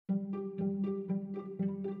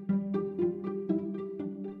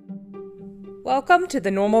Welcome to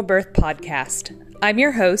the Normal Birth Podcast. I'm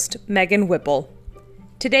your host, Megan Whipple.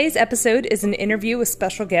 Today's episode is an interview with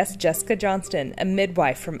special guest Jessica Johnston, a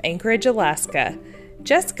midwife from Anchorage, Alaska.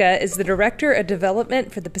 Jessica is the Director of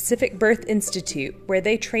Development for the Pacific Birth Institute, where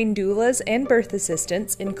they train doulas and birth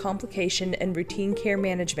assistants in complication and routine care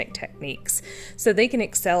management techniques, so they can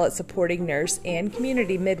excel at supporting nurse and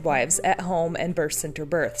community midwives at home and birth center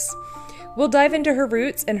births. We'll dive into her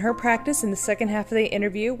roots and her practice in the second half of the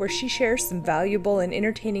interview, where she shares some valuable and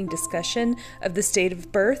entertaining discussion of the state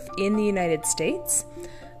of birth in the United States.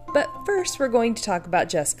 But first, we're going to talk about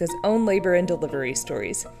Jessica's own labor and delivery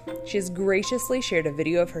stories. She has graciously shared a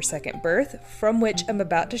video of her second birth, from which I'm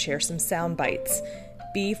about to share some sound bites.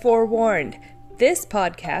 Be forewarned, this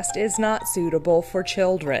podcast is not suitable for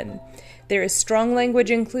children. There is strong language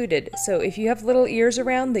included, so if you have little ears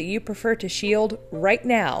around that you prefer to shield, right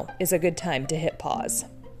now is a good time to hit pause.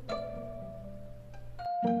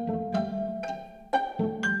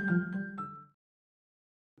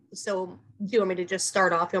 So do you want me to just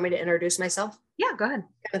start off? You want me to introduce myself? Yeah, go ahead.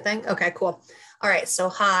 Kind of thing? Okay, cool. All right. So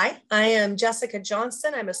hi, I am Jessica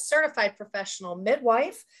Johnston. I'm a certified professional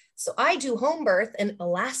midwife. So I do home birth in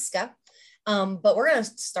Alaska. But we're going to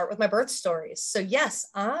start with my birth stories. So yes,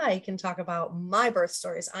 I can talk about my birth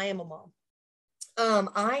stories. I am a mom.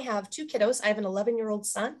 I have two kiddos. I have an 11-year-old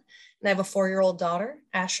son and I have a 4-year-old daughter.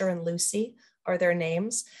 Asher and Lucy are their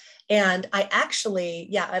names. And I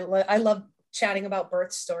actually, I love chatting about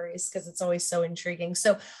birth stories because it's always so intriguing.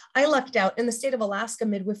 So I lucked out. In the state of Alaska,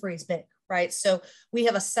 midwifery is big, right? So we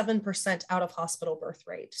have a 7% out of hospital birth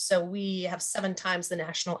rate. So we have 7 times the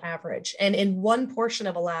national average. And in one portion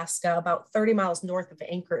of Alaska, about 30 miles north of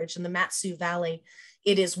Anchorage in the Matsu Valley,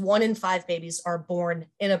 it is 1 in 5 babies are born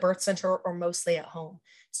in a birth center or mostly at home.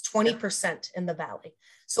 It's 20% in the valley.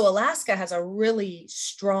 So Alaska has a really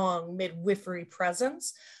strong midwifery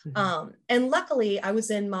presence. Mm-hmm. And luckily I was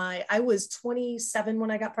 27 when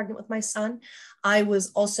I got pregnant with my son. I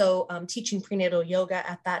was also teaching prenatal yoga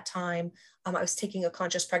at that time. I was taking a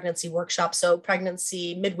conscious pregnancy workshop. So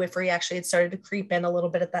pregnancy midwifery actually had started to creep in a little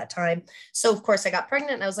bit at that time. So of course I got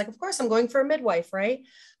pregnant and I was like, of course I'm going for a midwife, right?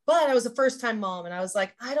 But I was a first-time mom and I was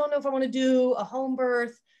like, I don't know if I want to do a home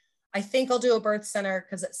birth. I think I'll do a birth center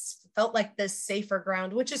because it felt like this safer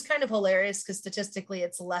ground, which is kind of hilarious because statistically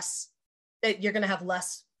it's less, that you're going to have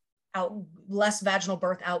less vaginal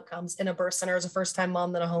birth outcomes in a birth center as a first-time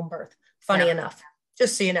mom than a home birth. Funny enough,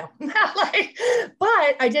 just so you know.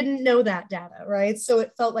 But I didn't know that data, right? So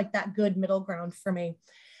it felt like that good middle ground for me.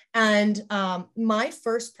 And my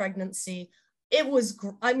first pregnancy,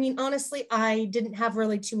 honestly, I didn't have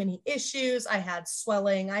really too many issues. I had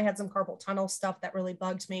swelling. I had some carpal tunnel stuff that really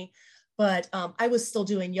bugged me, but I was still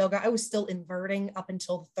doing yoga. I was still inverting up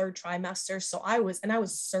until the 3rd trimester. So I was a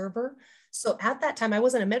server. So at that time, I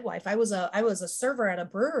wasn't a midwife. I was a server at a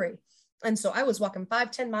brewery. And so I was walking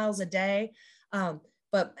 5-10 miles a day.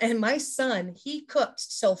 And my son, he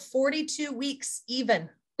cooked till 42 weeks even.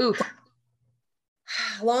 Oof.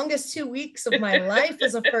 Longest 2 weeks of my life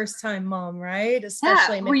as a first-time mom, right?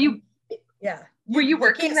 Especially Were you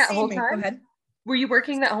working that whole time? Go ahead. Were you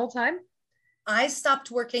working that whole time? I stopped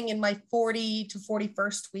working in my 40 to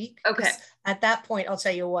 41st week. Okay. At that point, I'll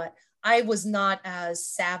tell you what, I was not as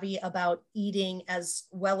savvy about eating as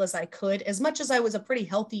well as I could. As much as I was a pretty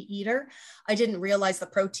healthy eater, I didn't realize the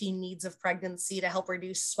protein needs of pregnancy to help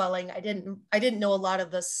reduce swelling. I didn't know a lot of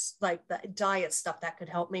this, like the diet stuff that could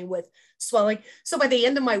help me with swelling. So by the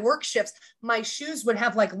end of my work shifts, my shoes would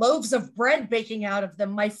have like loaves of bread baking out of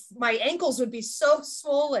them. My ankles would be so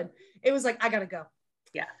swollen. It was like, I gotta go.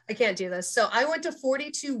 Yeah, I can't do this. So I went to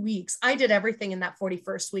 42 weeks. I did everything in that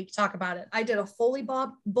 41st week. Talk about it. I did a Foley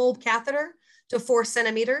bulb catheter to 4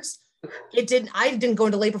 centimeters. I didn't go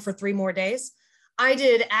into labor for 3 more days. I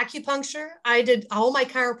did acupuncture. I did all my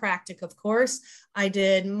chiropractic, of course. I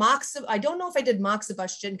did I don't know if I did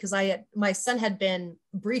moxibustion because my son had been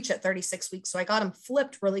breech at 36 weeks. So I got him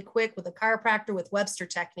flipped really quick with a chiropractor with Webster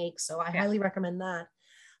technique. So I highly recommend that.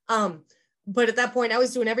 But at that point, I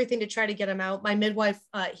was doing everything to try to get him out. My midwife,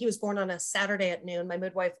 he was born on a Saturday at noon. My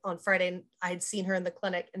midwife on Friday, I had seen her in the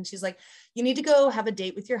clinic and she's like, you need to go have a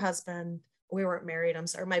date with your husband. We weren't married. I'm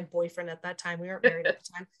sorry. My boyfriend at that time, we weren't married at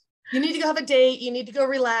the time. You need to go have a date. You need to go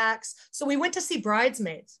relax. So we went to see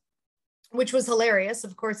Bridesmaids, which was hilarious.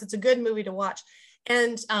 Of course, it's a good movie to watch.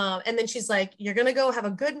 And then she's like, you're going to go have a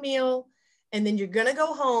good meal. And then you're going to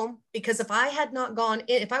go home because if I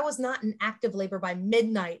was not in active labor by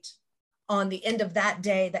midnight, on the end of that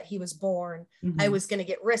day that he was born, I was going to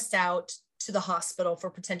get risked out to the hospital for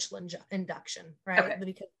potential induction, right? Okay.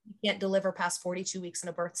 Because you can't deliver past 42 weeks in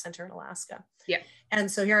a birth center in Alaska. Yeah. And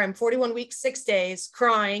so here I'm 41 weeks, 6 days,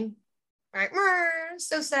 crying, Like,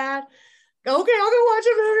 so sad. Okay, I'll go watch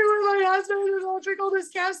a movie with my husband and I'll drink all this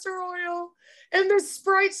castor oil and this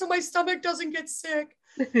Sprite so my stomach doesn't get sick.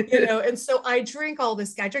 And so I drink all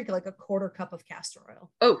this. I drink like a quarter cup of castor oil.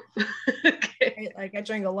 Oh, okay. Right? Like I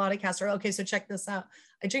drink a lot of castor oil. Okay, so check this out.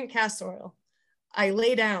 I drink castor oil. I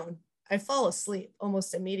lay down. I fall asleep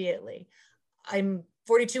almost immediately. I'm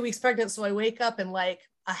 42 weeks pregnant, so I wake up in like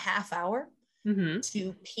a half hour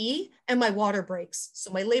to pee and my water breaks.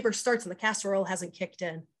 So my labor starts and the castor oil hasn't kicked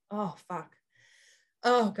in. Oh, fuck.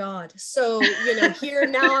 Oh, God. So, here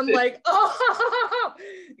now I'm like, oh,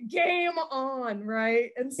 game on. Right.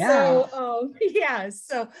 And so,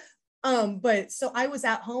 So I was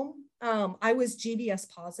at home. I was GBS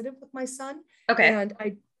positive with my son. Okay.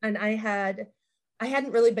 And I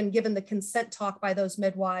hadn't really been given the consent talk by those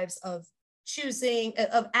midwives of choosing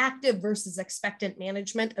of active versus expectant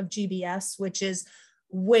management of GBS, which is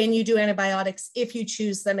when you do antibiotics, if you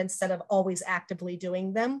choose them instead of always actively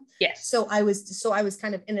doing them. Yes. So I was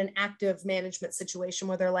kind of in an active management situation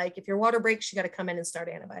where they're like, if your water breaks, you got to come in and start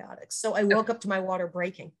antibiotics. So I woke up to my water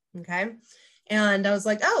breaking. Okay. And I was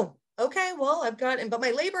like, oh, okay, well, but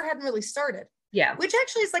my labor hadn't really started. Yeah. Which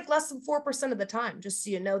actually is like less than 4% of the time, just so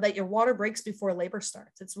you know that your water breaks before labor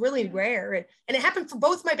starts. It's really rare. And it happened for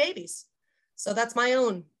both my babies. So that's my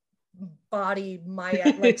own body, my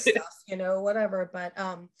like stuff, whatever. But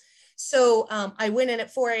I went in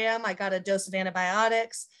at 4 a.m. I got a dose of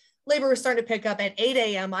antibiotics. Labor was starting to pick up at 8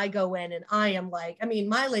 a.m. I go in and I am like,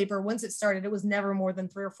 my labor, once it started, it was never more than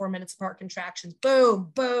 3 or 4 minutes apart contractions.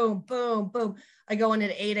 Boom, boom, boom, boom. I go in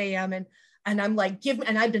at 8 a.m. and I'm like,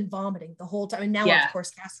 and I've been vomiting the whole time. And now, of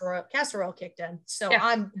course, castor oil kicked in. So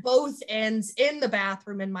I'm both ends in the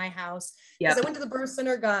bathroom in my house. Because I went to the birth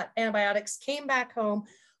center, got antibiotics, came back home.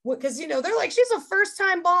 Because, they're like, she's a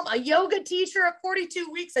first-time mom, a yoga teacher at 42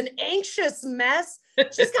 weeks, an anxious mess.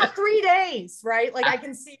 She's got 3 days, right? Like I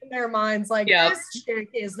can see in their minds, like this chick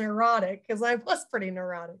is neurotic because I was pretty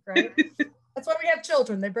neurotic, right? That's why we have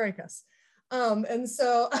children. They break us. And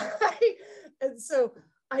so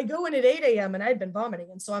I go in at 8 a.m. and I'd been vomiting.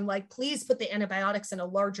 And so I'm like, please put the antibiotics in a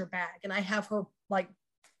larger bag. And I have her like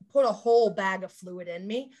put a whole bag of fluid in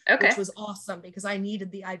me, which was awesome because I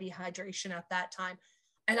needed the IV hydration at that time.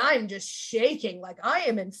 And I'm just shaking like I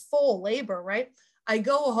am in full labor, right? I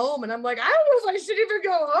go home and I'm like, I don't know if I should even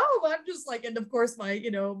go home. I'm just like, and of course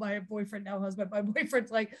my boyfriend, now husband, my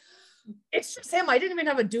boyfriend's like, it's just him. I didn't even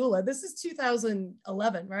have a doula. This is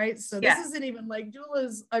 2011, right? So this isn't even like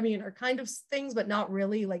doulas, are kind of things, but not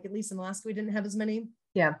really. Like at least in Alaska, we didn't have as many.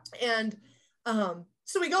 Yeah. And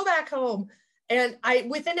so we go back home and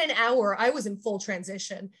within an hour, I was in full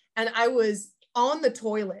transition and I was on the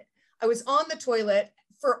toilet.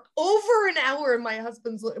 For over an hour and my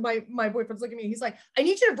boyfriend's looking at me. He's like, I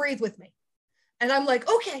need you to breathe with me. And I'm like,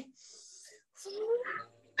 okay.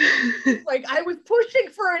 Like I was pushing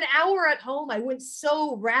for an hour at home. I went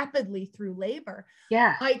so rapidly through labor.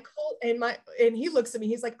 Yeah. I called and he looks at me.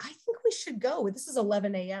 He's like, I think we should go. This is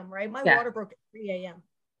 11 a.m., right? My water broke at 3 a.m.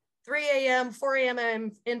 3 a.m., 4 a.m.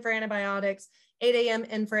 I'm in for antibiotics. 8 a.m.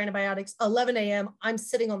 in for antibiotics, 11 a.m. I'm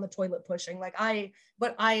sitting on the toilet pushing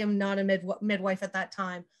but I am not a midwife at that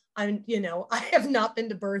time. I have not been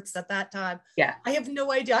to births at that time. Yeah. I have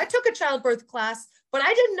no idea. I took a childbirth class, but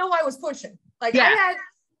I didn't know I was pushing.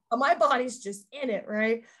 My body's just in it.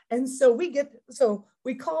 Right. And so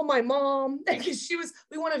we call my mom because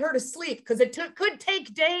we wanted her to sleep because it could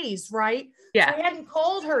take days. Right. Yeah. So we hadn't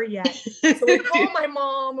called her yet. So we call my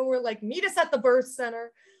mom and we're like, meet us at the birth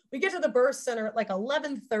center. We get to the birth center at like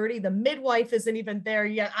 11:30. The midwife isn't even there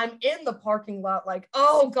yet. I'm in the parking lot like,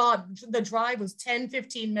 oh God, the drive was 10,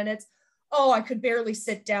 15 minutes. Oh, I could barely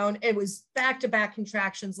sit down. It was back-to-back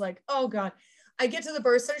contractions. Like, oh God. I get to the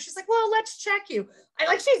birth center. She's like, well, let's check you.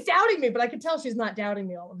 She's doubting me, but I could tell she's not doubting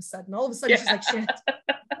me all of a sudden. She's like, shit.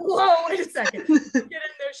 Whoa, wait a second. Get in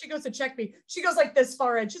there. She goes to check me. She goes like this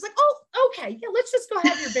far in. She's like, oh, okay. Yeah, let's just go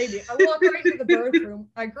have your baby. I walk right into the birth room.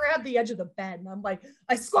 I grab the edge of the bed and I'm like,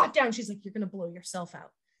 I squat down. She's like, you're going to blow yourself out.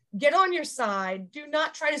 Get on your side. Do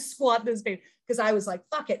not try to squat this baby. Because I was like,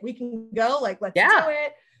 fuck it. We can go. Like, let's do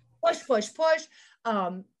it. Push, push, push.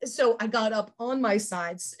 So I got up on my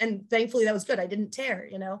sides and thankfully that was good. I didn't tear,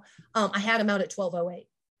 I had him out at 12:08.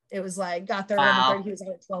 It was like, got there at 11:30. He was out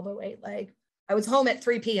at 12:08. Like I was home at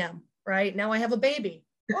 3 p.m. Right now I have a baby.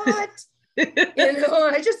 What?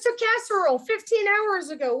 I just took castor oil 15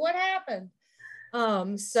 hours ago. What happened?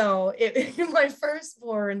 My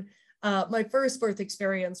first birth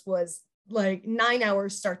experience was like 9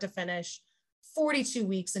 hours start to finish, 42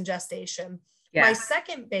 weeks in gestation. Yeah. My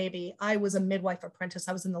second baby, I was a midwife apprentice.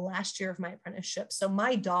 I was in the last year of my apprenticeship. So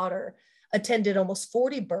my daughter, attended almost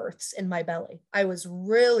 40 births in my belly. I was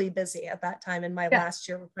really busy at that time in my last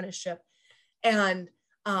year of apprenticeship. And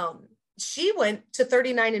she went to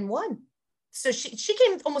 39 and 1. So she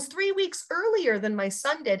came almost 3 weeks earlier than my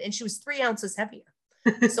son did, and she was 3 ounces heavier.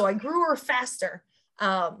 So I grew her faster,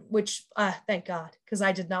 which thank God, because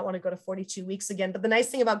I did not want to go to 42 weeks again. But the nice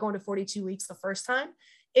thing about going to 42 weeks the first time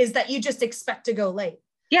is that you just expect to go late.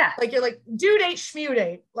 Yeah. Like you're like due date, schmew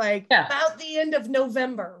date, like about the end of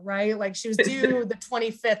November, right? Like she was due the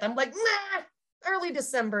 25th. I'm like, nah, early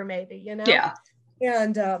December, maybe, you know? Yeah.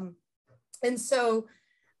 And so,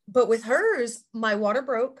 but with hers, my water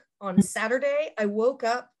broke on Saturday. I woke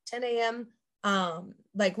up 10 a.m.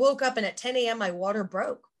 Woke up and at 10 a.m. my water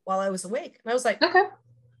broke while I was awake. And I was like,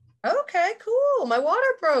 okay, cool. My water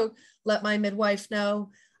broke. Let my midwife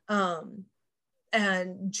know.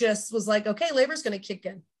 And just was like, okay, labor's going to kick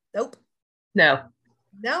in. Nope. No,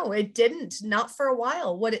 it didn't. Not for a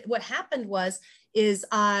while. What happened is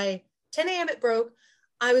 10 a.m. it broke.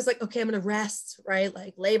 I was like, okay, I'm going to rest, right?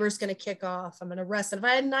 Like labor's going to kick off. I'm going to rest. And if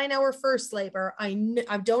I had a 9-hour first labor, I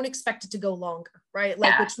don't expect it to go longer, right?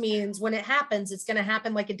 Like, which means when it happens, it's going to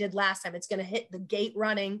happen like it did last time. It's going to hit the gate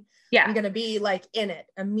running. Yeah. I'm going to be like in it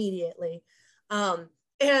immediately. And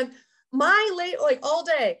like all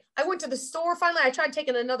day, I went to the store. Finally, I tried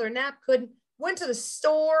taking another nap, couldn't. Went to the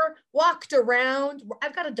store, walked around.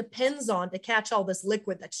 I've got a Depends on to catch all this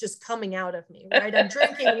liquid that's just coming out of me, right? I'm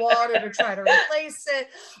drinking water to try to replace it.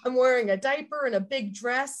 I'm wearing a diaper and a big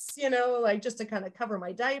dress, like just to kind of cover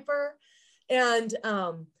my diaper. And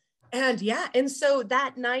so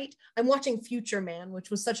that night I'm watching Future Man,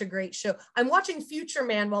 which was such a great show. I'm watching Future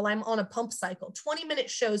Man while I'm on a pump cycle.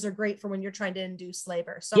 20-minute shows are great for when you're trying to induce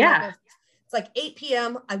labor. So it's like 8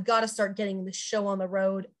 p.m. I've got to start getting this show on the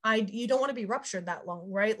road. You don't want to be ruptured that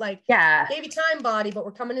long, right? Like baby time body, but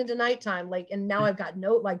we're coming into nighttime. Like, and now I've got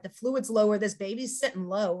the fluid's lower. This baby's sitting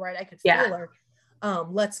low, right? I could feel her.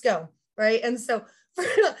 Let's go. Right. And so for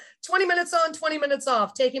 20 minutes on, 20 minutes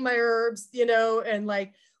off, taking my herbs, and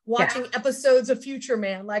like watching episodes of Future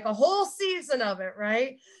Man, like a whole season of it,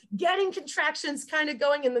 right? Getting contractions kind of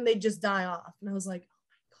going, and then they just die off. And I was like,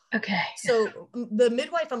 okay. So the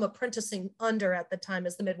midwife I'm apprenticing under at the time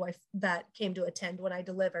is the midwife that came to attend when I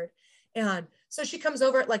delivered. And so she comes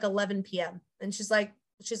over at like 11 p.m. and she's like,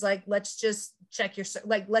 let's just check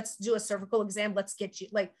let's do a cervical exam. Let's get you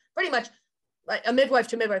pretty much like a midwife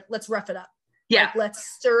to midwife. Let's rough it up. Yeah. Like, let's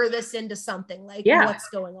stir this into something what's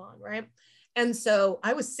going on. Right. And so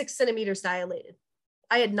I was 6 centimeters dilated.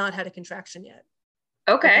 I had not had a contraction yet.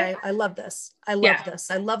 Okay. I love this. I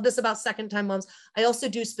love this about second time moms. I also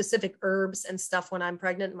do specific herbs and stuff when I'm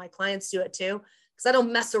pregnant, and my clients do it too, because I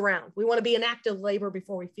don't mess around. We want to be in active labor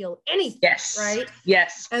before we feel anything. Yes. Right.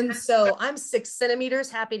 Yes. And so I'm 6 centimeters,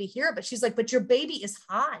 happy to hear it, but she's like, but your baby is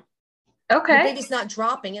high. Okay. Your baby's not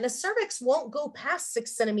dropping. And a cervix won't go past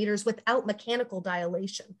 6 centimeters without mechanical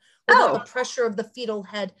dilation, without the pressure of the fetal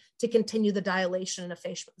head to continue the dilation and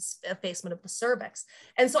effacement of the cervix.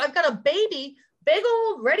 And so I've got a baby, big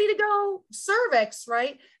old ready to go cervix,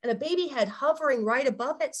 right? And a baby head hovering right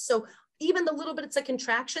above it. So even the little bits of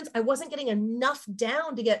contractions, I wasn't getting enough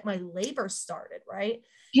down to get my labor started, right?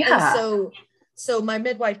 Yeah. And so my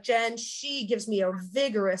midwife, Jen, she gives me a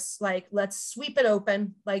vigorous, let's sweep it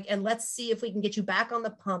open, and let's see if we can get you back on the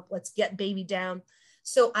pump. Let's get baby down.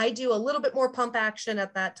 So I do a little bit more pump action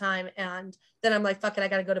at that time. And then I'm like, fuck it, I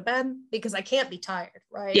got to go to bed because I can't be tired,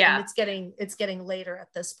 right? Yeah. And it's getting later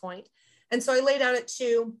at this point. And so I lay down at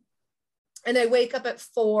 2 and I wake up at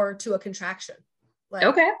 4 to a contraction.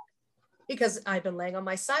 Because I've been laying on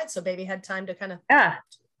my side. So baby had time to kind of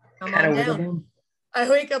come on down. I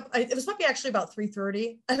wake up, it was probably actually about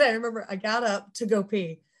 3:30. And I remember I got up to go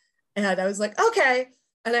pee and I was like, okay.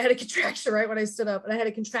 And I had a contraction right when I stood up, and I had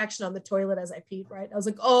a contraction on the toilet as I peed, right? I was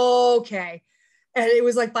like, okay. And it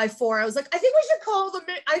was like by 4, I was like, I think we should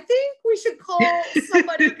call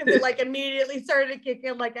somebody, because it immediately started to kick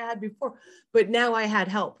in like I had before. But now I had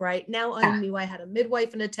help, right? Now I knew I had a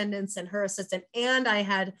midwife in attendance and her assistant, and I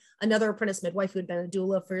had another apprentice midwife who had been a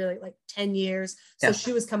doula for like 10 years. So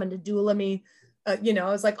she was coming to doula me. I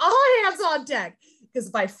was like, all hands on deck, because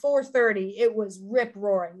by 4:30 it was rip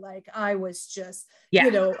roaring. Like I was just,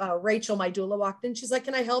 Rachel, my doula, walked in. She's like,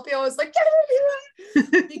 can I help you? I was like,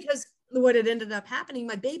 because what had ended up happening,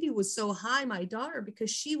 my baby was so high, my daughter, because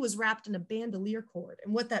she was wrapped in a bandolier cord.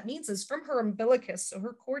 And what that means is from her umbilicus. So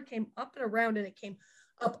her cord came up and around, and it came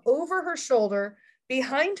up over her shoulder,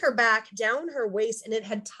 behind her back, down her waist, and it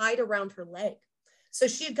had tied around her leg. So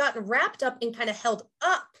she had gotten wrapped up and kind of held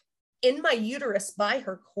up in my uterus by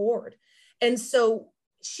her cord. And so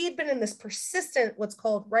she had been in this persistent, what's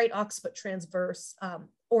called right occiput transverse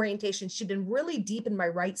orientation. She'd been really deep in my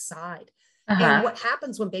right side. Uh-huh. And what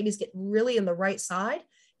happens when babies get really in the right side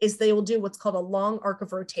is they will do what's called a long arc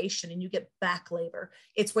of rotation, and you get back labor.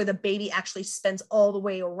 It's where the baby actually spins all the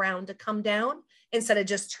way around to come down instead of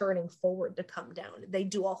just turning forward to come down. They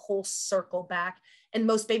do a whole circle back. And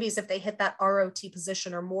most babies, if they hit that ROT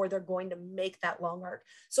position or more, they're going to make that long arc.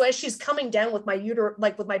 So as she's coming down with my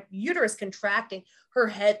uterus contracting, her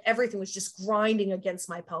head, everything was just grinding against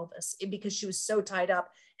my pelvis because she was so tied up.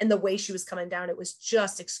 And the way she was coming down, it was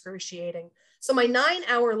just excruciating. So my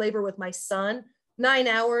 9-hour labor with my son, 9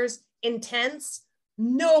 hours, intense,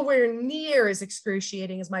 nowhere near as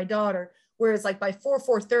excruciating as my daughter. Whereas like by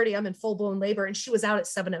 4:30, I'm in full blown labor, and she was out at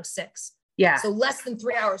 7:06. Yeah. So less than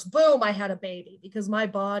 3 hours, boom, I had a baby, because my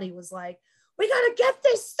body was like, we got to get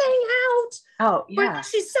this thing out. Oh, yeah. But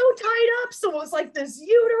she's so tied up. So it was like this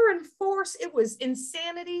uterine force. It was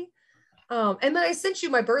insanity. And then I sent you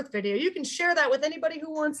my birth video. You can share that with anybody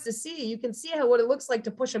who wants to see. You can see what it looks like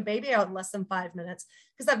to push a baby out in less than 5 minutes,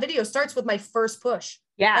 because that video starts with my first push.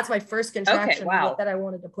 Yeah. That's my first contraction. Okay, wow. That I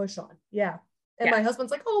wanted to push on. Yeah. And my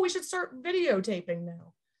husband's like, oh, we should start videotaping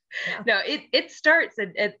now. Yeah. No, it starts.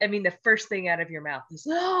 And I mean, the first thing out of your mouth is,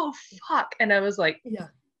 oh, fuck. And I was like,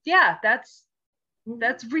 yeah, that's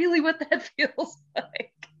really what that feels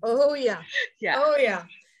like. Oh, yeah. Yeah. Oh, yeah.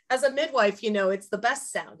 As a midwife, it's the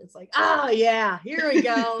best sound. It's like, yeah, here we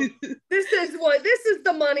go. This is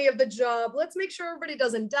the money of the job. Let's make sure everybody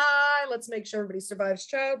doesn't die. Let's make sure everybody survives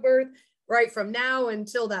childbirth right from now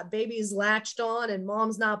until that baby's latched on and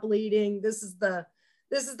mom's not bleeding. This is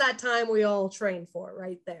that time we all train for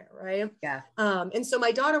right there. Right. Yeah. And so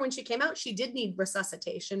my daughter, when she came out, she did need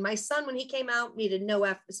resuscitation. My son, when he came out, needed no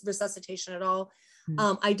resuscitation at all.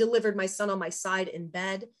 Mm-hmm. I delivered my son on my side in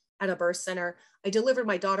bed at a birth center. I delivered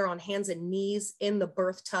my daughter on hands and knees in the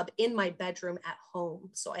birth tub in my bedroom at home.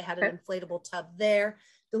 So I had an inflatable tub there,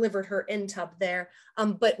 delivered her in tub there.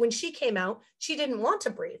 But when she came out, she didn't want to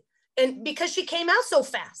breathe. And because she came out so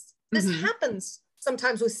fast, this happens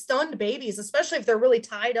sometimes with stunned babies, especially if they're really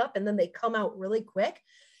tied up and then they come out really quick.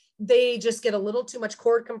 They just get a little too much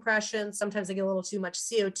cord compression. Sometimes they get a little too much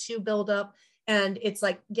CO2 buildup. And it's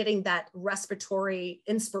like getting that respiratory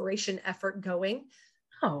inspiration effort going.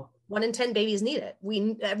 Oh, 1 in 10 babies need it.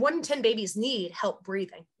 1 in 10 babies need help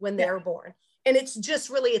breathing when they're born. And it's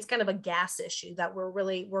just really, it's kind of a gas issue that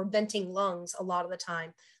we're venting lungs a lot of the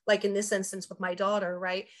time. Like in this instance with my daughter,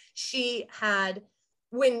 right?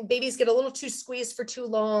 When babies get a little too squeezed for too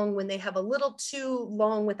long, when they have a little too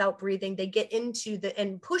long without breathing, they get into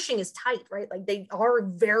and pushing is tight, right? Like they are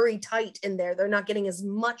very tight in there. They're not getting as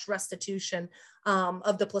much restitution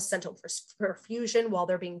of the placental perfusion while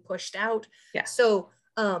they're being pushed out. Yeah. So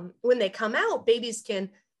when they come out, babies can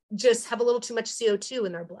just have a little too much CO2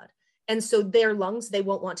 in their blood. And so their lungs, they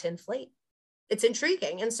won't want to inflate. It's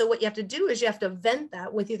intriguing. And so what you have to do is you have to vent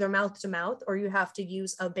that with either mouth to mouth, or you have to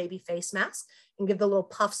use a baby face mask and give the little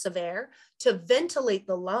puffs of air to ventilate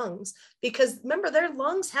the lungs, because remember, their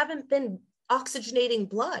lungs haven't been oxygenating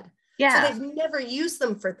blood. Yeah. So they've never used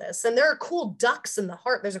them for this. And there are cool ducts in the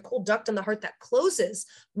heart. There's a cool duct in the heart that closes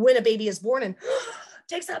when a baby is born and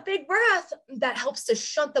takes that big breath that helps to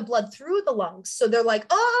shunt the blood through the lungs. So they're like,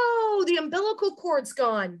 oh, the umbilical cord's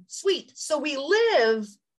gone. Sweet. So we live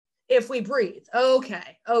if we breathe.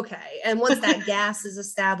 Okay. And once that gas is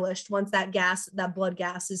established, once that blood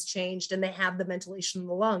gas is changed and they have the ventilation in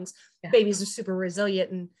the lungs, babies are super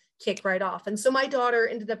resilient and kick right off. And so my daughter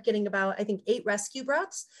ended up getting about, I think, 8 rescue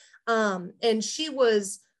breaths. And she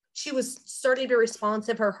was starting to be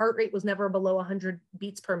responsive. Her heart rate was never below 100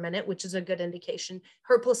 beats per minute, which is a good indication.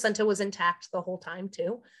 Her placenta was intact the whole time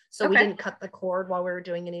too. So we didn't cut the cord while we were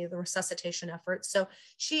doing any of the resuscitation efforts. So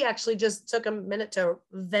she actually just took a minute to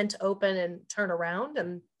vent open and turn around.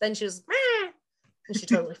 And then she was, and she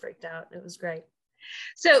totally freaked out. It was great.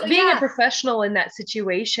 So being a professional in that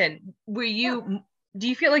situation, do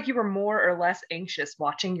you feel like you were more or less anxious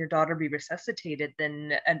watching your daughter be resuscitated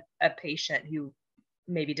than a patient who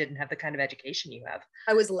maybe didn't have the kind of education you have?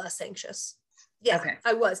 I was less anxious. Yeah, okay.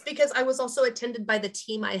 I was, because I was also attended by the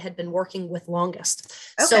team I had been working with longest.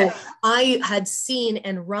 Okay. So I had seen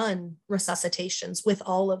and run resuscitations with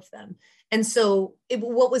all of them. And so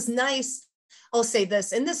what was nice, I'll say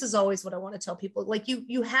this, and this is always what I want to tell people, like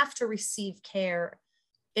you have to receive care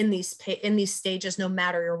in these stages, no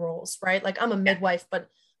matter your roles, right? Like I'm a midwife, but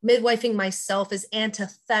midwifing myself is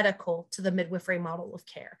antithetical to the midwifery model of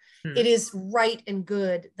care. It is right and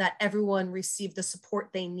good that everyone receive the support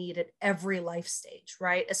they need at every life stage,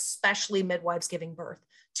 right? Especially midwives giving birth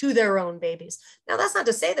to their own babies. Now, that's not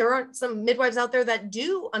to say there aren't some midwives out there that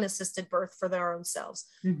do unassisted birth for their own selves.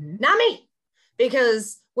 Not me.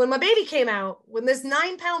 because when my baby came out, when this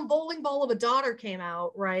 9-pound bowling ball of a daughter came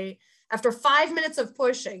out, right, after 5 minutes of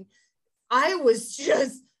pushing, I was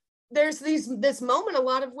just, there's this moment a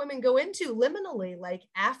lot of women go into liminally, like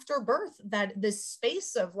after birth, that this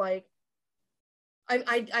space of like,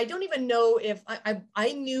 I don't even know if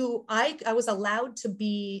I knew I was allowed to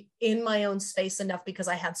be in my own space enough because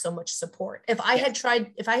I had so much support. If I had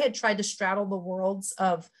tried to straddle the worlds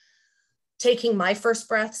of taking my first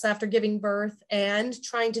breaths after giving birth and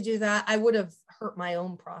trying to do that, I would have hurt my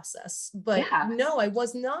own process. But no, I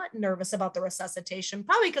was not nervous about the resuscitation,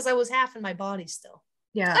 probably because I was half in my body still.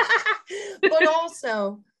 Yeah. But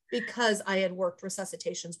also because I had worked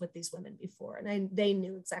resuscitations with these women before, and they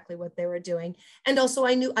knew exactly what they were doing. And also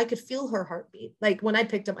I knew I could feel her heartbeat. Like when I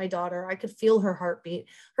picked up my daughter, I could feel her heartbeat.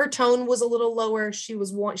 Her tone was a little lower. She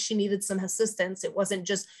needed some assistance. It wasn't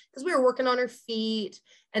just because we were working on her feet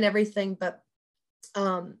and everything, but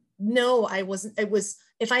no, I wasn't. It was,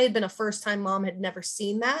 if I had been a first-time mom, had never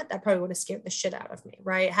seen that probably would have scared the shit out of me,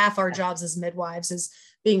 right? Half our jobs as midwives is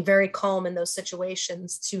being very calm in those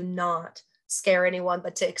situations to not scare anyone,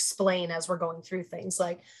 but to explain as we're going through things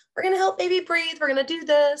like, we're going to help baby breathe, we're going to do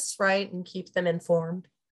this, right? And keep them informed.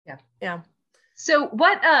 Yeah. So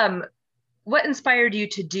what inspired you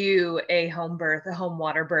to do a home birth, a home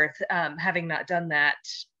water birth, having not done that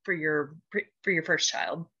for your first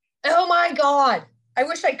child? Oh my God. I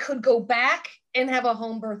wish I could go back and have a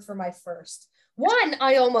home birth for my first one.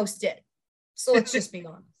 I almost did. So let's just be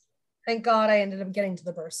honest. Thank God I ended up getting to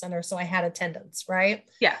the birth center, so I had attendance, right?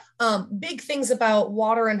 Yeah. Big things about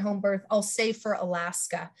water and home birth, I'll say for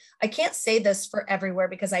Alaska. I can't say this for everywhere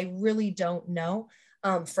because I really don't know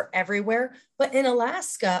for everywhere. But in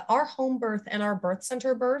Alaska, our home birth and our birth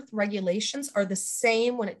center birth regulations are the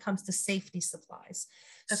same when it comes to safety supplies.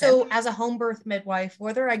 Okay. So as a home birth midwife,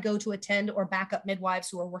 whether I go to attend or backup midwives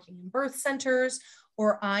who are working in birth centers,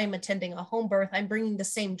 or I'm attending a home birth, I'm bringing the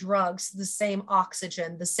same drugs, the same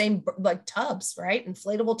oxygen, the same like tubs, right?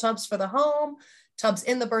 Inflatable tubs for the home, tubs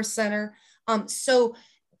in the birth center. And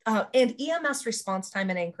EMS response time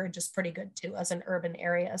in Anchorage is pretty good too, as an urban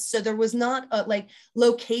area. So there was not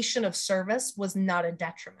location of service was not a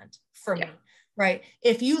detriment for me. Right.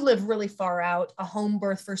 If you live really far out, a home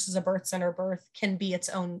birth versus a birth center birth can be its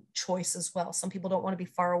own choice as well. Some people don't want to be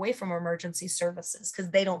far away from emergency services because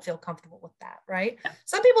they don't feel comfortable with that. Right. Yeah.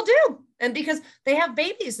 Some people do. And because they have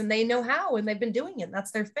babies and they know how, and they've been doing it. And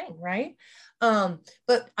that's their thing. Right.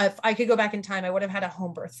 But if I could go back in time, I would have had a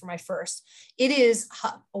home birth for my first. It is,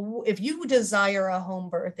 if you desire a home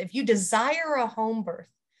birth,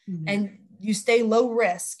 mm-hmm. and you stay low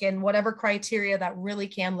risk and whatever criteria that really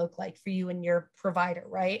can look like for you and your provider,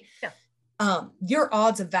 right? Yeah. Your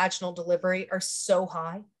odds of vaginal delivery are so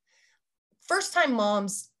high. First-time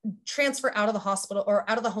moms transfer out of the hospital or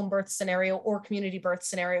out of the home birth scenario or community birth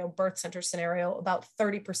scenario, birth center scenario about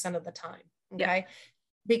 30% of the time, okay? Yeah.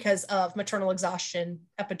 Because of maternal exhaustion,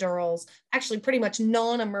 epidurals, actually pretty much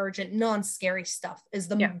non-emergent, non-scary stuff is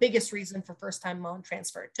the biggest reason for first-time mom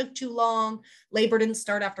transfer. It took too long. Labor didn't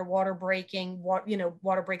start after water breaking,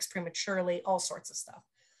 water breaks prematurely, all sorts of stuff.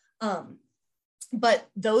 But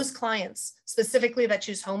those clients specifically that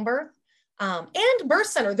choose home birth and birth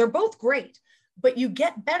center, they're both great, but you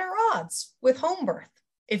get better odds with home birth.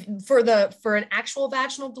 If for an actual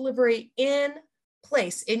vaginal delivery in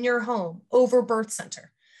place in your home over birth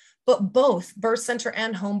center. But both birth center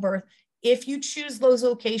and home birth, if you choose those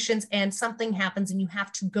locations and something happens and you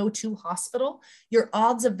have to go to hospital, your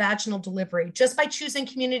odds of vaginal delivery, just by choosing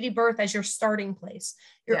community birth as your starting place,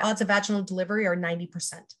 your odds of vaginal delivery are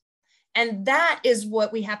 90%. And that is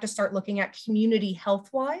what we have to start looking at community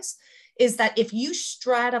health-wise, is that if you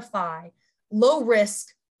stratify low risk,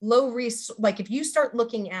 like if you start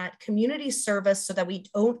looking at community service so that we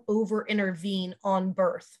don't over intervene on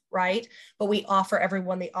birth, right? But we offer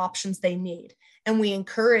everyone the options they need. And we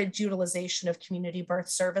encourage utilization of community birth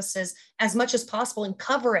services as much as possible and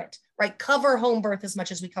cover it, right? Cover home birth as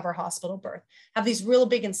much as we cover hospital birth. Have these real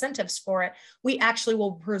big incentives for it. We actually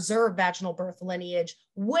will preserve vaginal birth lineage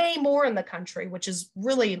way more in the country, which is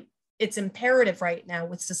really, it's imperative right now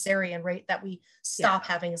with cesarean rate that we stop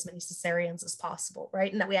having as many cesareans as possible,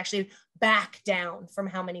 right? And that we actually back down from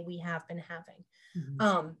how many we have been having.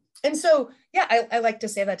 Mm-hmm. And so, I like to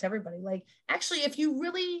say that to everybody, like, actually, if you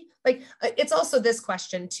really like, it's also this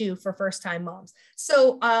question too, for first time moms.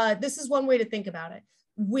 So this is one way to think about it.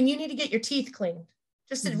 When you need to get your teeth cleaned,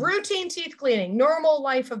 just a routine teeth cleaning, normal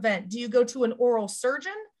life event, do you go to an oral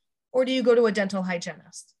surgeon or do you go to a dental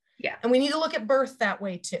hygienist? Yeah. And we need to look at birth that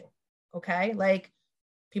way too. Okay. Like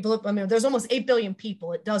people, I mean, there's almost 8 billion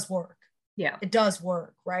people. It does work. Yeah. It does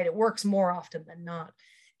work, right? It works more often than not.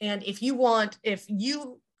 And if you are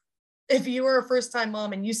a first-time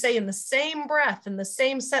mom and you say in the same breath, in the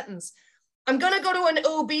same sentence, I'm going to go to an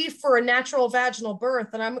OB for a natural vaginal birth,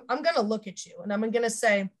 and I'm going to look at you and I'm going to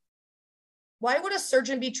say, why would a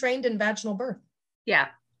surgeon be trained in vaginal birth? Yeah.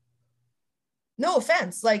 No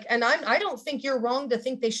offense. Like, and I don't think you're wrong to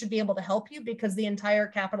think they should be able to help you, because the entire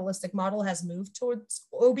capitalistic model has moved towards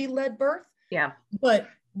OB-led birth. Yeah. But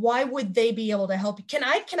why would they be able to help you? Can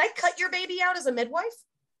I cut your baby out as a midwife?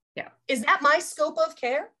 Yeah. Is that my scope of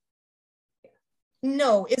care?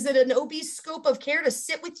 No. Is it an OB's scope of care to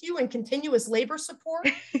sit with you in continuous labor support,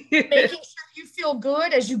 making sure you feel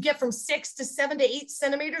good as you get from 6 to 7 to 8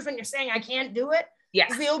 centimeters when you're saying, I can't do it? Yeah.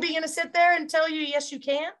 Is the OB going to sit there and tell you, yes, you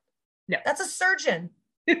can? No. That's a surgeon.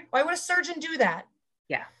 Why would a surgeon do that?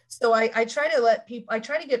 Yeah. So I try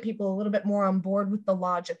to get people a little bit more on board with the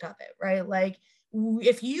logic of it, right? Like,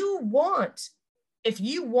 if you want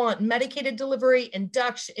medicated delivery,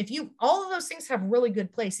 induction, all of those things have really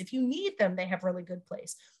good place. If you need them, they have really good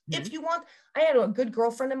place. Mm-hmm. If you want, I had a good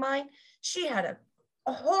girlfriend of mine. She had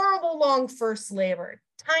a horrible long first labor,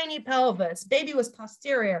 tiny pelvis, baby was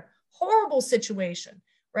posterior, horrible situation,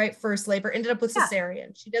 right? First labor, ended up with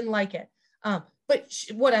cesarean. She didn't like it.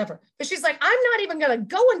 Whatever. But she's like, I'm not even going to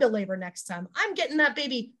go into labor next time. I'm getting that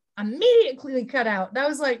baby immediately cut out. And I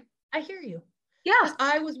was like, I hear you. Yeah.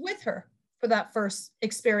 I was with her for that first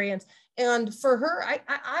experience. And for her,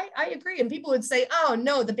 I agree. And people would say, oh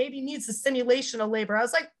no, the baby needs the stimulation of labor. I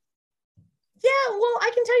was like, yeah, well,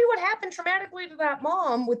 I can tell you what happened traumatically to that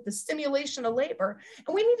mom with the stimulation of labor.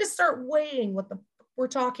 And we need to start weighing what we're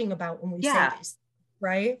talking about when we say these,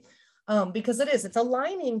 right? Because it's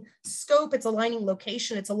aligning scope, it's aligning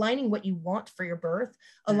location, it's aligning what you want for your birth,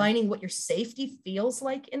 aligning what your safety feels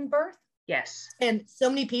like in birth. Yes. And so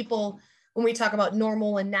many people, when we talk about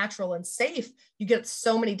normal and natural and safe, you get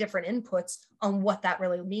so many different inputs on what that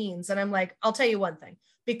really means. And I'm like, I'll tell you one thing,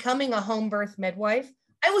 becoming a home birth midwife,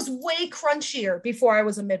 I was way crunchier before I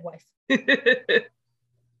was a midwife.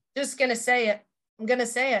 Just gonna say it. I'm gonna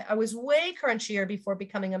say it. I was way crunchier before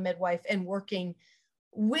becoming a midwife and working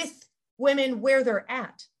with women where they're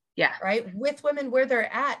at. Yeah. Right. With women where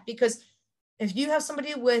they're at, because if you have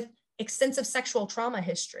somebody with extensive sexual trauma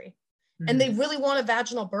history and they really want a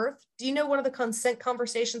vaginal birth, do you know one of the consent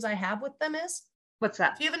conversations I have with them is? What's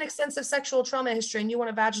that? If you have an extensive sexual trauma history and you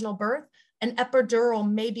want a vaginal birth, an epidural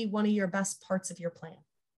may be one of your best parts of your plan.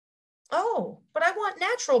 Oh, but I want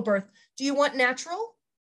natural birth. Do you want natural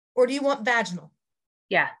or do you want vaginal?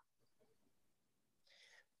 Yeah.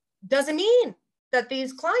 Doesn't mean that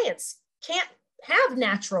these clients can't have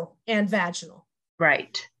natural and vaginal.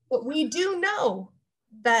 Right. But we do know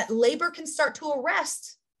that labor can start to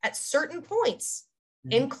arrest at certain points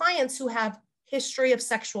in clients who have history of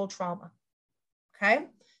sexual trauma. Okay.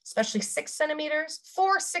 Especially 6 centimeters,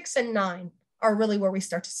 4, 6, and 9 are really where we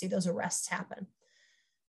start to see those arrests happen.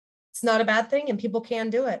 It's not a bad thing and people can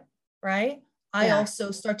do it, right? I also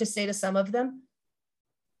start to say to some of them,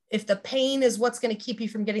 if the pain is what's going to keep you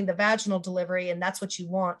from getting the vaginal delivery and that's what you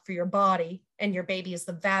want for your body and your baby is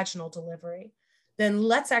the vaginal delivery, then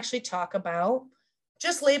let's actually talk about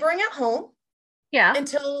just laboring at home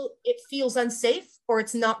until it feels unsafe or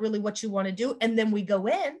it's not really what you want to do. And then we go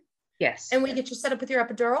in and we get you set up with your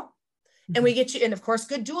epidural and we get you, and of course,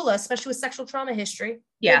 good doula, especially with sexual trauma history,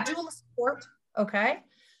 good doula support. Okay.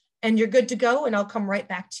 And you're good to go. And I'll come right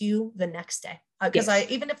back to you the next day. Because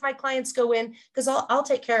even if my clients go in, because I'll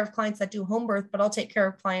take care of clients that do home birth, but I'll take care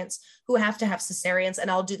of clients who have to have cesareans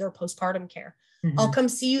and I'll do their postpartum care. I'll come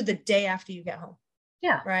see you the day after you get home.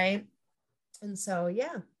 Yeah. Right. And so,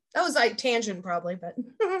 that was like tangent probably, but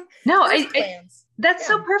no, that's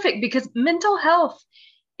so perfect, because mental health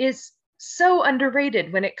is so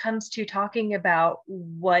underrated when it comes to talking about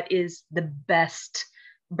what is the best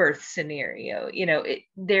birth scenario.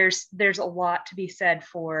 There's a lot to be said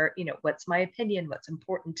for, what's my opinion, what's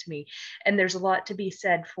important to me. And there's a lot to be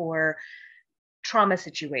said for trauma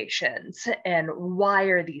situations and why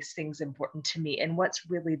are these things important to me and what's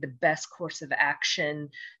really the best course of action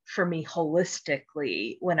for me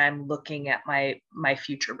holistically when I'm looking at my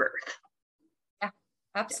future birth.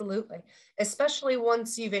 Absolutely. Especially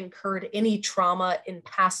once you've incurred any trauma in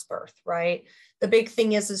past birth, right? The big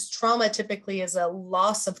thing is trauma typically is a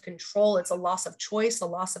loss of control. It's a loss of choice, a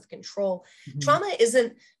loss of control. Trauma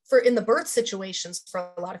isn't in the birth situations for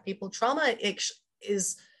a lot of people, trauma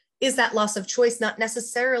is that loss of choice, not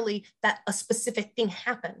necessarily that a specific thing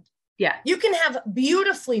happened. Yeah. You can have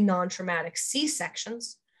beautifully non-traumatic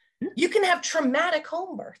C-sections. You can have traumatic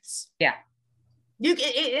home births. Yeah.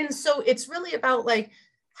 And so it's really about like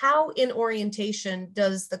how in orientation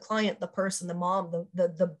does the client, the person, the mom,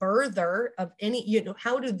 the birther of any, you know,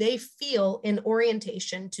 how do they feel in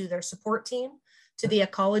orientation to their support team, to the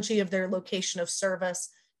ecology of their location of service,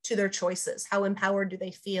 to their choices? How empowered do they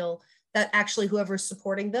feel that actually whoever's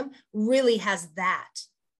supporting them really has that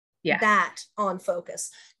on focus,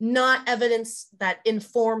 not evidence that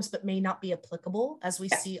informs but may not be applicable, as we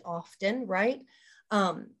see often, right?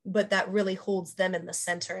 But that really holds them in the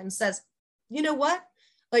center and says, you know what?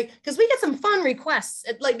 Like, because we get some fun requests,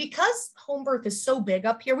 like, because home birth is so big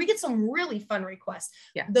up here, we get some really fun requests.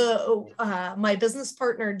 My business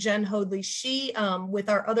partner, Jen Hoadley, she, with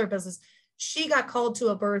our other business, she got called to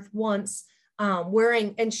a birth once, and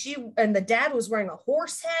the dad was wearing a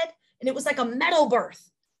horse head, and it was like a metal birth,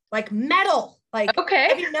 like metal, like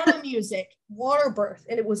heavy metal music, water birth.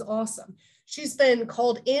 And it was awesome. She's been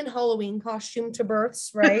called in Halloween costume to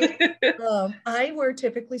births, right? I wear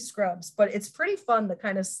typically scrubs, but it's pretty fun,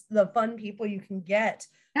 the fun people you can get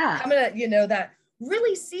coming at, you know, that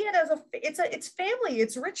really see it as it's family,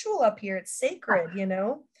 it's ritual up here, it's sacred, you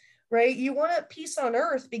know, right? You want a peace on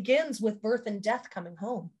earth begins with birth and death coming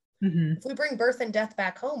home. If we bring birth and death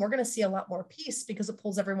back home, we're going to see a lot more peace because it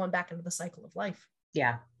pulls everyone back into the cycle of life.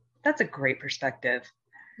 Yeah. That's a great perspective.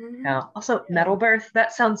 Also, metal birth,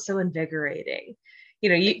 that sounds so invigorating. You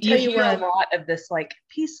know, you hear a lot of this like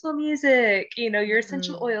peaceful music, you know, your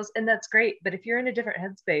essential oils, and that's great. But if you're in a different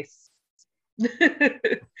headspace.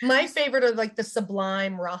 My favorite are like the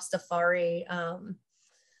Sublime, Rastafari,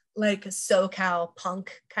 like SoCal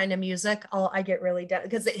punk kind of music. I get really down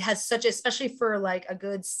because it has especially for like a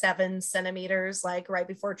good 7 centimeters, like right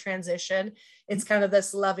before transition, it's kind of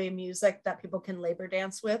this lovey music that people can labor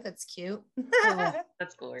dance with. It's cute.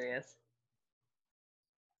 That's glorious.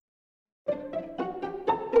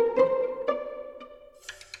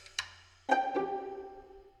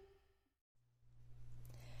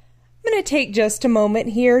 I'm going to take just a moment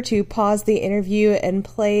here to pause the interview and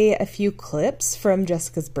play a few clips from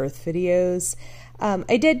Jessica's birth videos.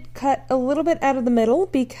 I did cut a little bit out of the middle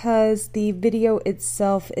because the video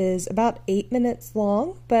itself is about 8 minutes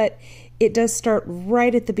long, but it does start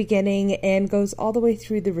right at the beginning and goes all the way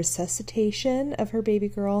through the resuscitation of her baby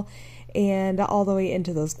girl and all the way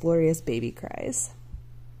into those glorious baby cries.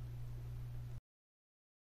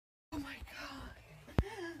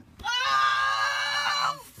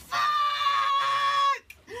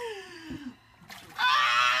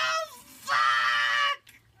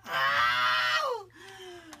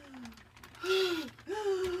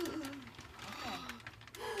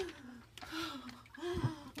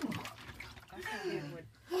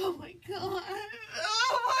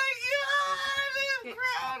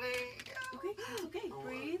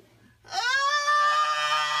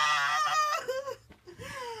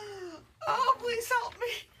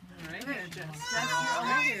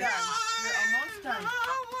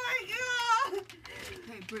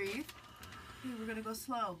 Breathe. Okay, we're gonna go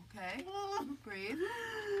slow, okay? Breathe.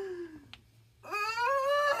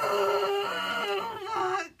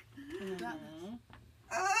 You got this.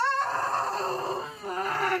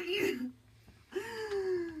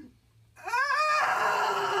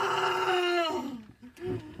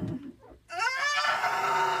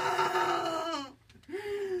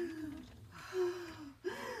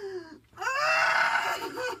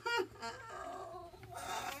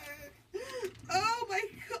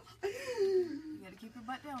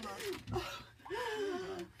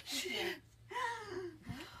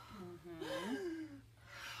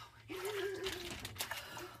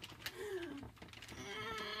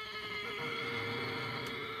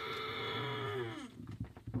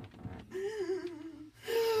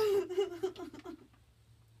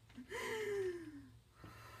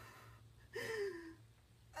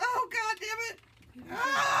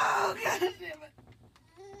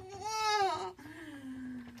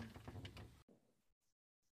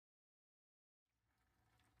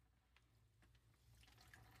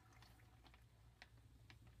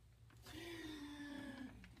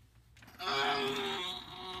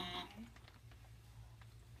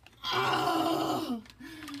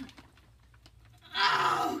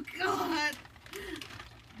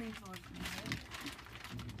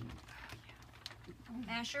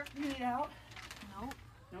 Asher? You need out? Nope.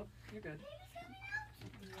 Nope, you're good.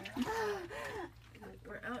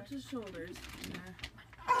 We're out to shoulders. Okay,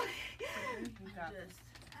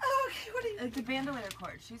 what are you? It's a bandolier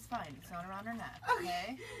cord. She's fine. It's not around her neck.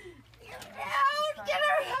 Okay? Get out! Get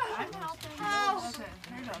her out! I'm helping. Oh. Okay,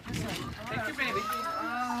 here you go. This way. Take your baby.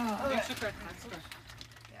 It's okay. That's good.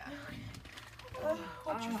 Yeah.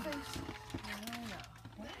 Watch your face.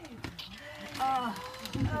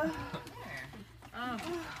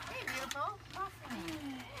 Hey, beautiful.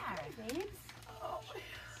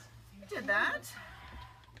 did that.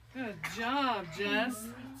 Good job, Jess.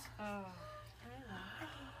 Oh.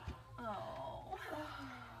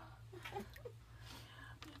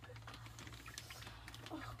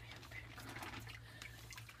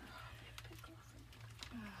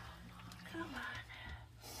 Come on.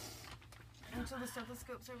 Until the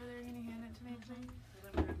stethoscope's over there, can you hand it to me, please?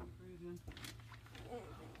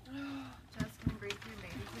 Jess, can you breathe through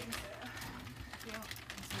baby, please? Yeah.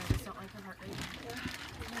 I'm sorry, I just don't like her heart rate.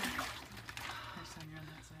 Next time you're on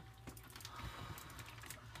that side.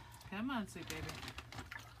 Come on, sweet baby.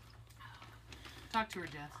 Talk to her,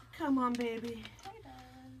 Jess. Come on, baby.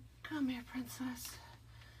 Come here, princess.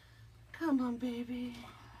 Come on, baby.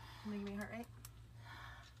 Can you give me a heart rate?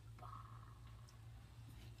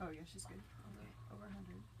 Oh, yeah, she's good. Over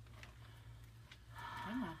 100.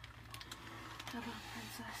 Come on. Come on,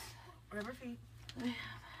 princess. Grab her feet.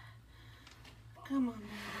 Come on, baby.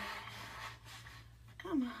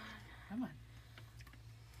 Come on. Come on.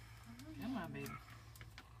 Come on, baby.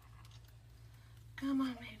 Come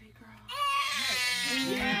on, baby girl. There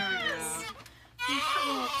we go. He's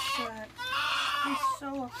so upset. He's so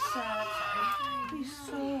upset. He's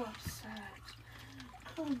so upset.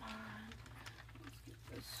 Come on. Let's get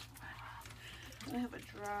this sweat off. I have a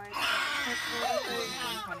dry.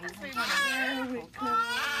 There we go.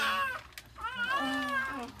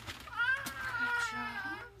 Oh, good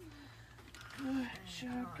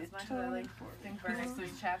job. Good job. Get Think burning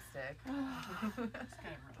through chapstick. It's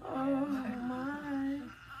kind of Oh my.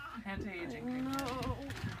 anti-aging. No.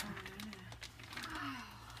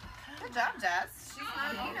 Good job, Jess. She's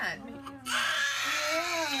not bad.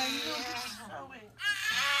 Yeah, you don't get so angry.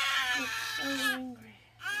 Get so angry.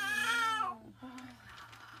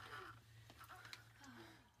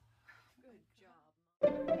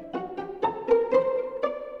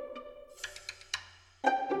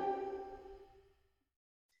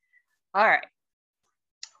 All right.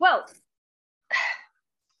 Well,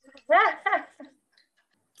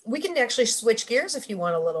 We can actually switch gears if you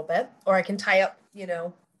want a little bit, or I can tie up,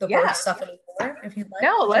 the Yeah. birth stuff anymore if you'd like.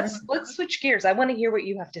 no, let's switch gears. I want to hear what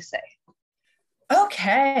you have to say.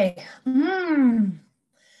 Okay.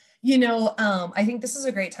 I think this is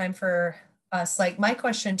a great time for us. Like, my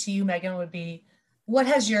question to you, Megan, would be, what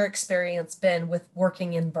has your experience been with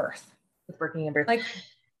working in birth? With working in birth. Like,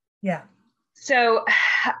 yeah. So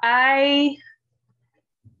I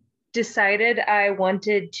decided I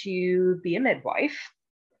wanted to be a midwife.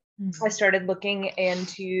 I started looking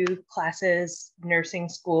into classes, nursing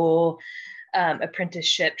school,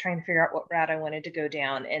 apprenticeship, trying to figure out what route I wanted to go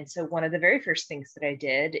down. And so one of the very first things that I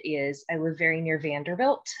did is I live very near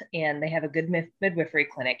Vanderbilt, and they have a good midwifery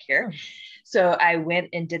clinic here. So I went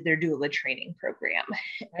and did their doula training program,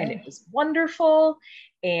 and it was wonderful.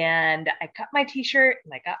 And I cut my t-shirt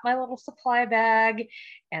and I got my little supply bag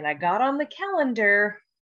and I got on the calendar,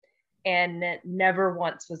 and never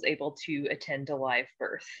once was able to attend a live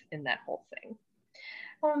birth in that whole thing.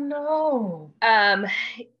 Oh no.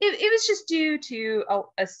 It was just due to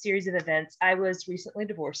a series of events. I was recently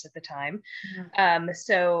divorced at the time.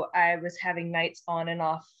 So I was having nights on and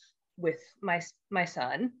off with my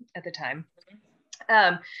son at the time.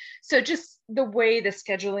 So just the way the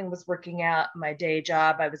scheduling was working out, my day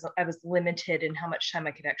job, I was limited in how much time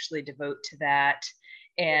I could actually devote to that.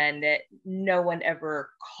 And no one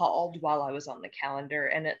ever called while I was on the calendar.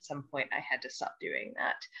 And at some point I had to stop doing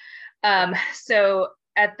that. So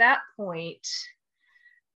at that point,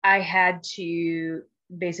 I had to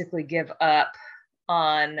basically give up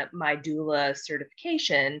on my doula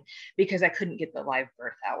certification because I couldn't get the live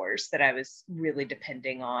birth hours that I was really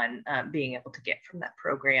depending on being able to get from that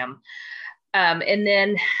program. And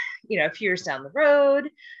then, a few years down the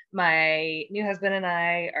road, my new husband and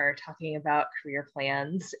I are talking about career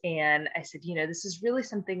plans. And I said, this is really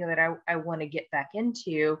something that I want to get back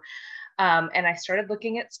into. And I started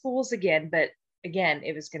looking at schools again, but again,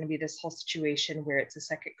 it was going to be this whole situation where it's a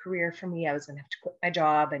second career for me. I was going to have to quit my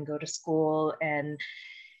job and go to school, and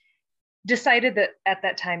decided that at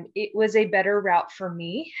that time, it was a better route for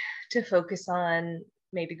me to focus on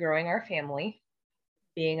maybe growing our family,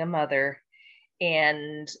 being a mother,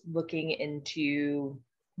 and looking into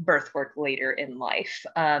birth work later in life.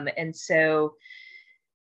 And so,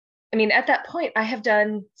 at that point, I have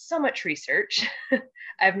done so much research.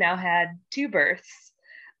 I've now had 2 births,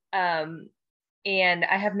 and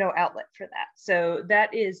I have no outlet for that. So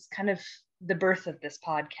that is kind of the birth of this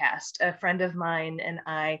podcast. A friend of mine and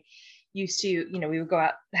I used to, we would go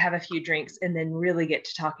out, have a few drinks, and then really get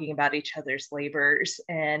to talking about each other's labors.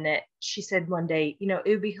 And she said one day, it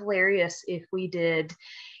would be hilarious if we did,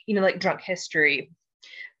 like drunk history,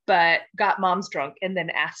 but got moms drunk and then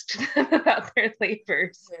asked them about their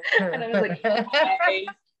labors. And I was like, I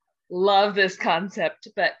love this concept,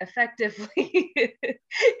 but effectively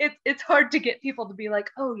it's hard to get people to be like,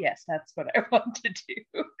 oh yes, that's what I want to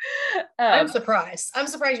do. I'm surprised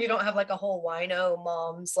you don't have like a whole wino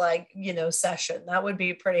moms session. That would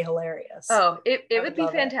be pretty hilarious. Oh, it would be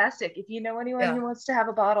fantastic. If you know anyone who wants to have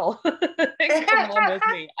a bottle and come on with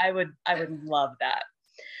me, I would love that.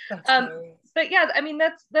 But yeah, I mean,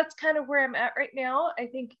 that's kind of where I'm at right now. I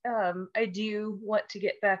think I do want to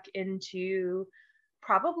get back into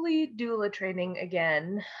probably doula training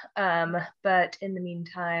again. But in the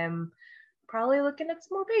meantime, probably looking at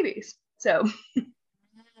some more babies. So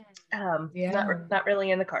not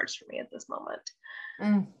really in the cards for me at this moment.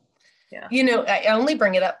 Yeah. I only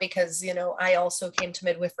bring it up because, I also came to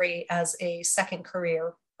midwifery as a second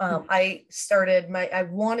career. I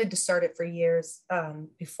wanted to start it for years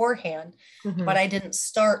beforehand, but I didn't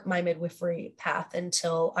start my midwifery path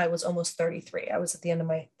until I was almost 33. I was at the end of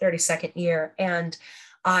my 32nd year. And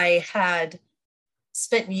I had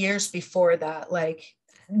spent years before that, like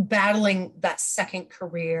battling that second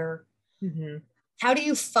career. How do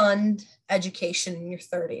you fund education in your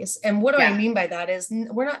 30s? And what do I mean by that is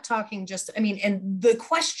we're not talking and the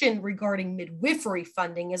question regarding midwifery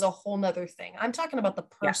funding is a whole nother thing. I'm talking about the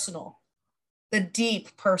personal, the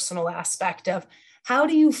deep personal aspect of how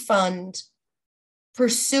do you fund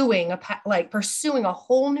pursuing a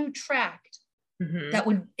whole new tract that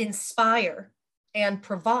would inspire and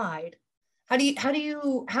provide. How do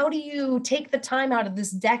you take the time out of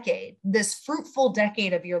this decade, this fruitful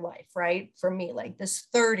decade of your life, right? For me, like this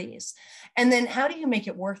 30s. And then how do you make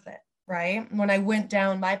it worth it, right? When I went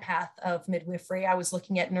down my path of midwifery, I was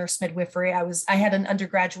looking at nurse midwifery. I had an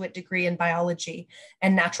undergraduate degree in biology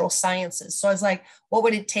and natural sciences. So I was like, what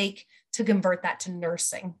would it take to convert that to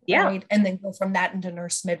nursing? Right? And then go from that into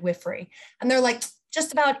nurse midwifery. And they're like,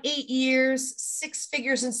 just about 8 years, 6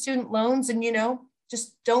 figures in student loans. And,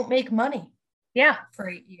 just don't make money. Yeah. For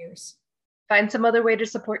 8 years. Find some other way to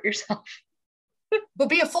support yourself. But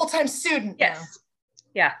be a full-time student. Yes. Now.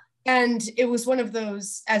 Yeah. And it was one of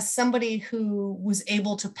those, as somebody who was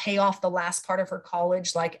able to pay off the last part of her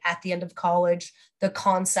college, like at the end of college, the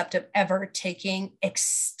concept of ever taking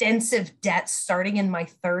extensive debt starting in my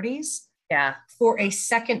 30s. Yeah. For a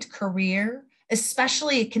second career,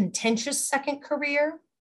 especially a contentious second career.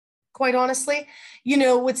 Quite honestly,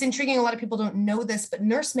 what's intriguing, a lot of people don't know this, but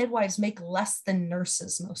nurse midwives make less than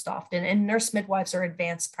nurses most often. And nurse midwives are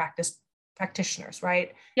advanced practitioners,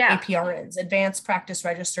 right? Yeah. APRNs, advanced practice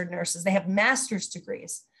registered nurses. They have master's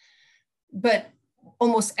degrees. But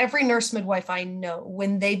almost every nurse midwife I know,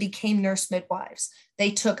 when they became nurse midwives, they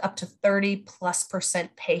took up to 30+%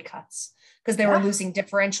 pay cuts because they were losing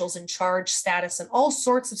differentials in charge status and all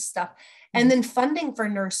sorts of stuff. And then funding for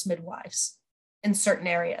nurse midwives in certain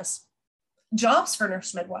areas, jobs for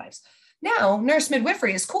nurse midwives. Now, nurse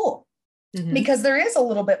midwifery is cool because there is a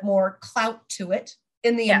little bit more clout to it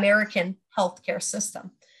in the American healthcare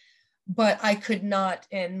system. But I could not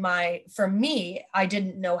for me, I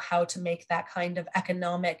didn't know how to make that kind of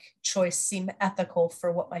economic choice seem ethical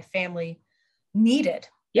for what my family needed.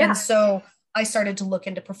 Yeah. And so I started to look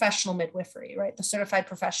into professional midwifery, right? The certified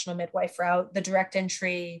professional midwife route, the direct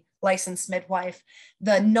entry licensed midwife,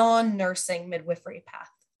 the non-nursing midwifery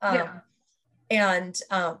path. And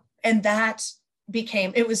that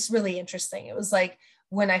became, it was really interesting. It was like,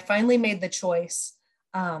 when I finally made the choice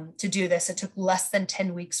to do this, it took less than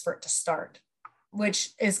 10 weeks for it to start,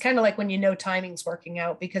 which is kind of like when timing's working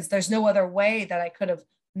out, because there's no other way that I could have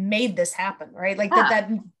made this happen, right? Like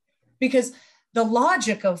because the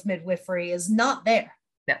logic of midwifery is not there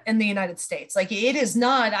in the United States. Like it is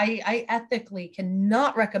not, I ethically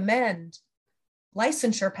cannot recommend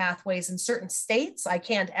licensure pathways in certain states. I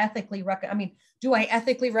can't ethically do I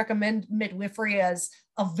ethically recommend midwifery as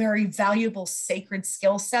a very valuable sacred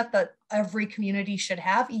skill set that every community should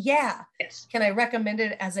have? Yeah. Yes. Can I recommend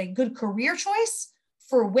it as a good career choice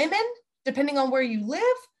for women, depending on where you live?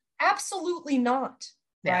 Absolutely not.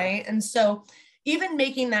 Yeah. Right. And so even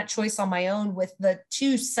making that choice on my own with the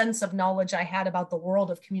 2 cents of knowledge I had about the world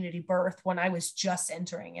of community birth when I was just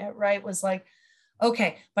entering it, right, was like,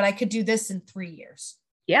 okay, but I could do this in 3 years.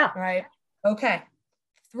 Yeah. Right. Okay.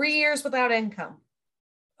 3 years without income.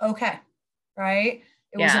 Okay. Right.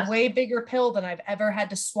 It was a way bigger pill than I've ever had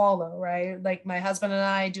to swallow, right? Like my husband and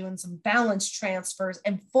I doing some balance transfers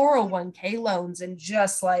and 401k loans and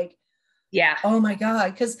just like, oh my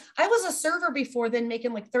God. Cause I was a server before then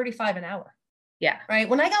making like $35 an hour. Yeah. Right.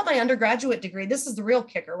 When I got my undergraduate degree, this is the real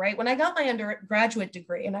kicker, right? When I got my undergraduate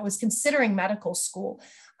degree and I was considering medical school,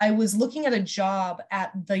 I was looking at a job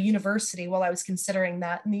at the university while I was considering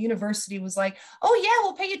that. And the university was like, oh yeah,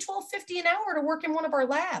 we'll pay you $12.50 an hour to work in one of our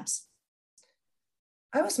labs.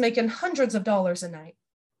 I was making hundreds of dollars a night.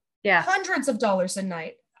 Yeah. Hundreds of dollars a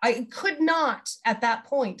night. I could not at that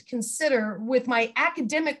point consider with my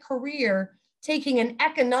academic career taking an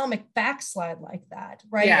economic backslide like that,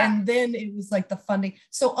 right? Yeah. And then it was like the funding.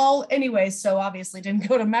 So obviously didn't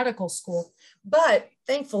go to medical school, but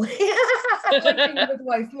thankfully I like being a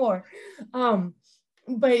midwife more.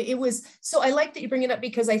 But it was, so I like that you bring it up,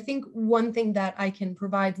 because I think one thing that I can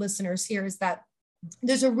provide listeners here is that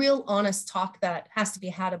there's a real honest talk that has to be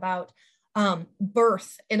had about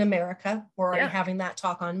birth in America. We're already having that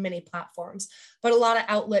talk on many platforms, but a lot of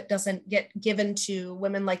outlet doesn't get given to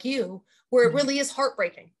women like you, where it really is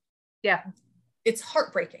heartbreaking. Yeah. It's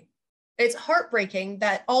heartbreaking. It's heartbreaking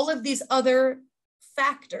that all of these other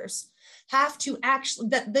factors have to actually,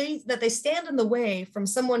 that they stand in the way from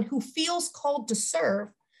someone who feels called to serve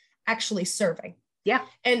actually serving. Yeah.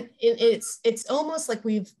 And it's almost like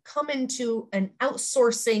we've come into an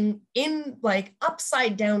outsourcing in like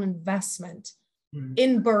upside down investment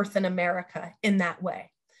in birth in America in that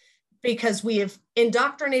way, because we have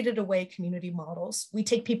indoctrinated away community models. We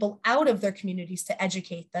take people out of their communities to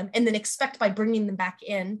educate them and then expect by bringing them back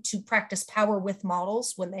in to practice power with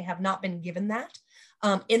models when they have not been given that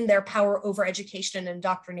in their power over education and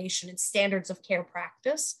indoctrination and standards of care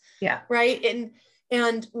practice. Yeah. Right.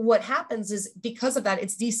 And what happens is, because of that,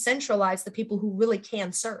 it's decentralized the people who really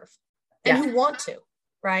can serve and who want to,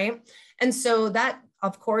 right? And so that,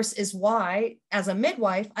 of course, is why, as a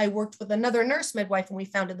midwife, I worked with another nurse midwife and we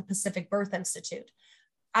founded the Pacific Birth Institute.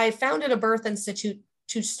 I founded a birth institute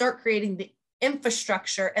to start creating the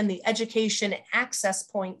infrastructure and the education and access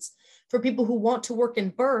points for people who want to work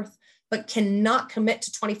in birth, but cannot commit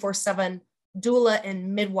to 24/7 doula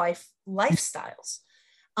and midwife lifestyles.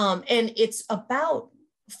 And it's about,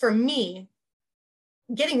 for me,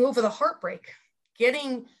 getting over the heartbreak,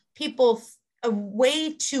 getting people a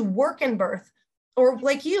way to work in birth, or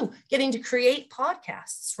like you, getting to create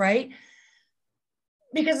podcasts, right?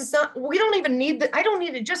 Because it's not, we don't even need that. I don't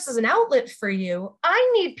need it just as an outlet for you.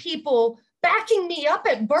 I need people backing me up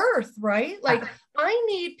at birth, right? Like I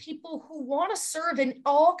need people who want to serve in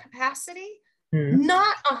all capacity,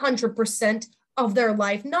 not 100% of their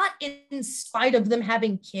life, not in spite of them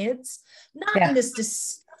having kids, not in this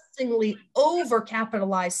disgustingly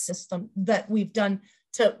overcapitalized system that we've done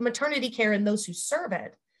to maternity care and those who serve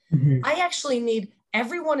it. I actually need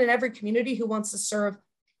everyone in every community who wants to serve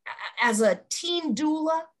as a teen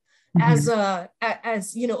doula,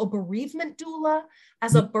 as you know, a bereavement doula,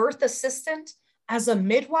 as a birth assistant, as a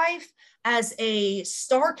midwife, as a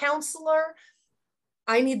star counselor.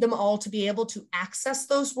 I need them all to be able to access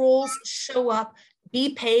those roles, show up,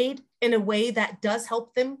 be paid in a way that does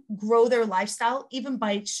help them grow their lifestyle, even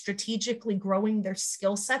by strategically growing their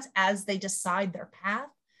skill sets as they decide their path.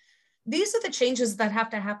 These are the changes that have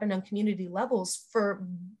to happen on community levels for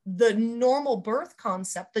the normal birth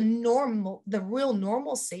concept, the real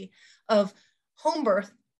normalcy of home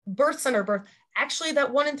birth, birth center birth, actually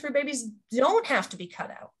that 1 in 3 babies don't have to be cut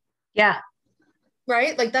out. Yeah.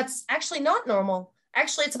 Right? Like that's actually not normal.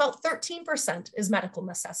 Actually, it's about 13% is medical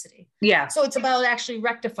necessity. Yeah. So it's about actually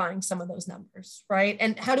rectifying some of those numbers, right?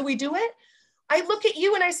 And how do we do it? I look at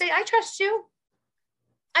you and I say, I trust you.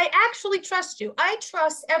 I actually trust you. I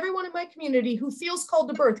trust everyone in my community who feels called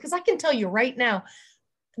to birth, because I can tell you right now,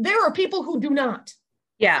 there are people who do not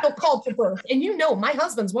feel called to birth. And you know, my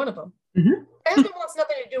husband's one of them. My husband wants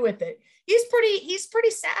nothing to do with it. He's pretty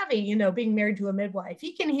savvy, you know, being married to a midwife.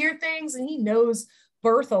 He can hear things and he knows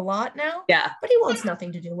birth a lot now, but he wants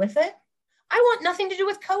nothing to do with it. I want nothing to do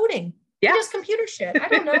with coding. He does computer shit. I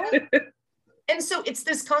don't know. And so it's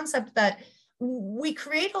this concept that we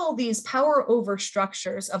create all these power over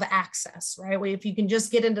structures of access, right? If you can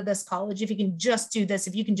just get into this college, if you can just do this,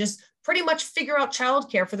 if you can just pretty much figure out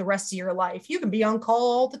childcare for the rest of your life, you can be on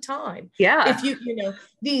call all the time. Yeah. If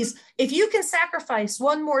if you can sacrifice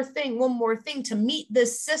one more thing to meet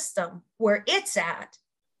this system where it's at,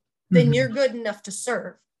 then you're good enough to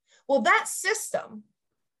serve. Well, that system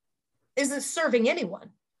isn't serving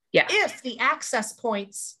anyone. Yeah. If the access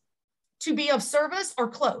points to be of service are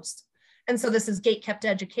closed. And so this is gate-kept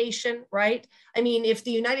education, right? I mean, if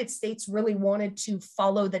the United States really wanted to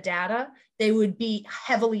follow the data, they would be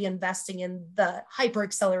heavily investing in the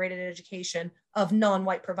hyper-accelerated education of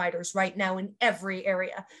non-white providers right now in every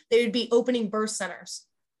area. They would be opening birth centers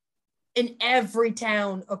in every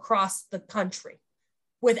town across the country.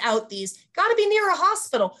 without these. Got to be near a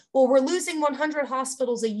hospital. Well, we're losing 100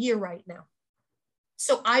 hospitals a year right now.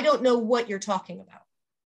 So I don't know what you're talking about.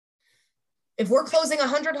 If we're closing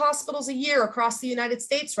 100 hospitals a year across the United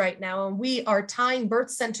States right now, and we are tying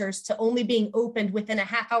birth centers to only being opened within a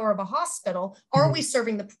half hour of a hospital, are we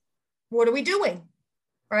serving what are we doing?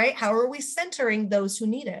 Right? How are we centering those who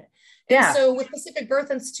need it? And so with Pacific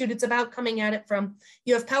Birth Institute, it's about coming at it from,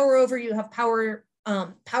 you have power over, you have power,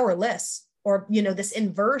 powerless, or, this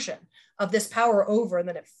inversion of this power over, and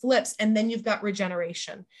then it flips. And then you've got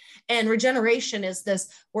regeneration. And regeneration is this,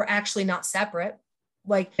 we're actually not separate.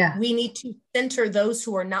 Like we need to center those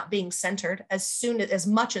who are not being centered as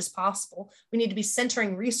much as possible. We need to be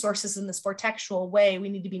centering resources in this vortexual way. We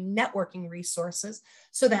need to be networking resources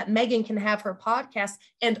so that Megan can have her podcast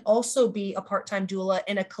and also be a part-time doula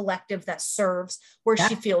in a collective that serves, where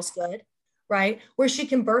she feels good, right? Where she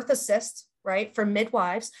can birth assist, right? For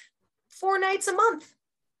midwives 4 nights a month.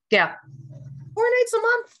 Yeah. 4 nights a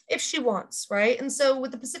month if she wants, right? And so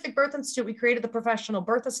with the Pacific Birth Institute, we created the professional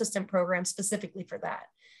birth assistant program specifically for that.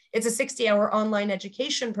 It's a 60-hour online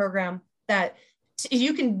education program that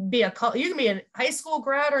you can be a high school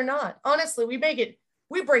grad or not. Honestly, we break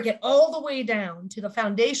it all the way down to the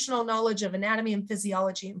foundational knowledge of anatomy and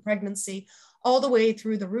physiology in pregnancy, all the way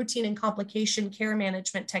through the routine and complication care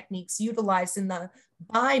management techniques utilized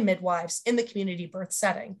by midwives in the community birth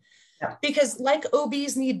setting. Because like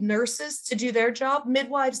OBs need nurses to do their job,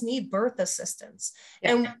 midwives need birth assistants.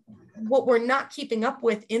 And what we're not keeping up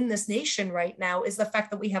with in this nation right now is the fact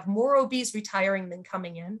that we have more OBs retiring than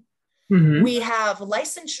coming in. We have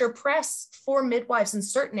licensure press for midwives in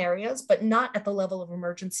certain areas, but not at the level of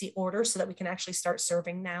emergency order so that we can actually start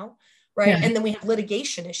serving now, right? And then we have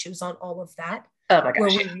litigation issues on all of that. Oh my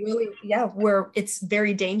gosh. Where it's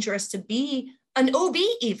very dangerous to be an OB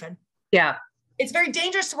even. Yeah. It's very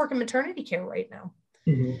dangerous to work in maternity care right now.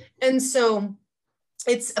 And so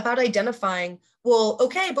it's about identifying, well,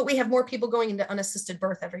 okay, but we have more people going into unassisted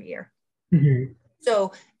birth every year.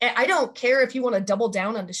 So I don't care if you want to double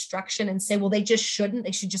down on destruction and say, well, they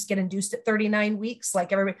should just get induced at 39 weeks.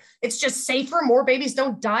 Like everybody, it's just safer. More babies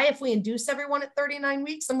don't die if we induce everyone at 39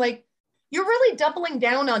 weeks. I'm like, you're really doubling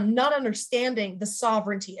down on not understanding the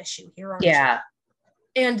sovereignty issue here, aren't you?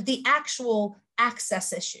 And the actual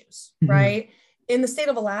access issues, right? In the state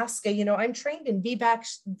of Alaska, I'm trained in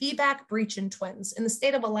VBAC breech and twins. In the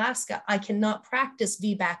state of Alaska, I cannot practice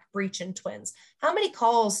VBAC breech and twins. How many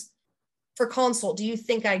calls for consult do you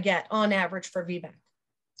think I get on average for VBAC?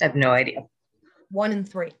 I have no idea. 1 in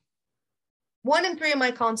 3. 1 in 3 of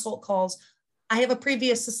my consult calls, I have a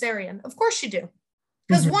previous cesarean. Of course you do.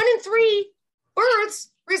 Because 1 in 3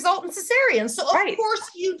 births result in cesarean. So of course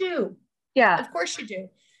you do. Yeah. Of course you do.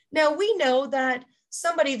 Now we know that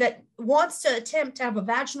somebody that wants to attempt to have a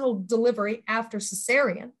vaginal delivery after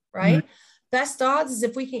cesarean, right? Best odds is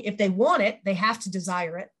if they want it, they have to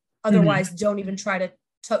desire it. Otherwise, don't even try to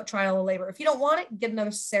trial a labor. If you don't want it, get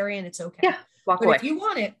another cesarean, it's okay. Yeah, walk away. If you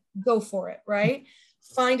want it, go for it, right?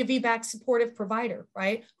 Find a VBAC supportive provider,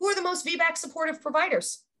 right? Who are the most VBAC supportive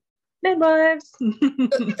providers? Midwives.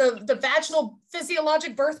 the vaginal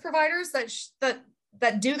physiologic birth providers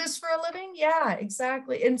that do this for a living. Yeah,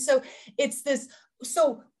 exactly. And so it's this.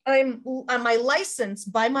 So I'm on my license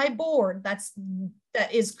by my board that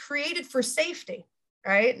is created for safety,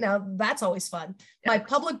 right? Now that's always fun. My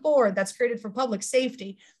public board that's created for public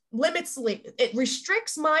safety it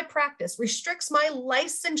restricts my practice, restricts my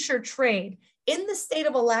licensure trade in the state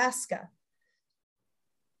of Alaska,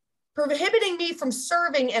 prohibiting me from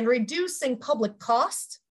serving and reducing public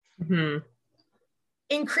cost,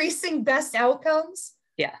 increasing best outcomes.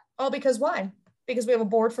 Yeah. All because why? Because we have a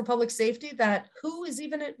board for public safety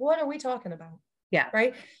what are we talking about? Yeah.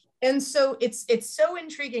 Right. And so it's so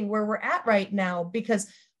intriguing where we're at right now,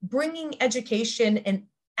 because bringing education and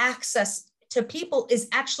access to people is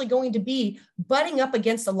actually going to be butting up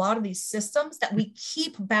against a lot of these systems that we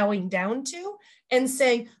keep bowing down to and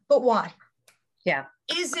saying, but why? Yeah.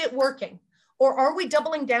 Is it working? Or are we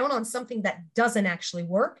doubling down on something that doesn't actually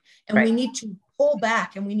work? And we need to pull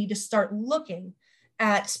back and we need to start looking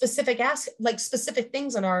at specific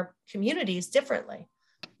things in our communities differently.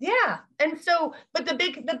 Yeah. And so, but the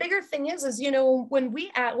bigger thing is,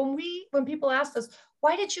 when people ask us,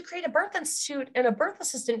 why did you create a birth institute and a birth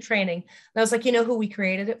assistant training? And I was like, who we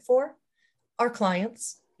created it for? Our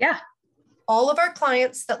clients. Yeah. All of our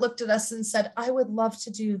clients that looked at us and said, I would love to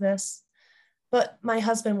do this, but my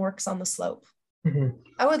husband works on the slope.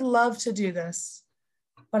 I would love to do this,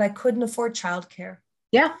 but I couldn't afford childcare.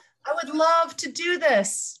 Yeah. I would love to do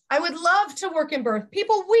this. I would love to work in birth.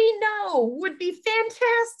 People we know would be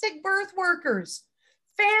fantastic birth workers,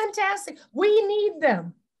 fantastic. We need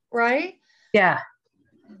them, right? Yeah.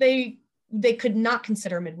 They could not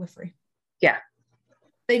consider midwifery. Yeah.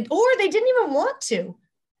 They didn't even want to.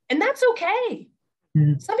 And that's okay.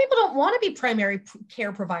 Mm-hmm. Some people don't want to be primary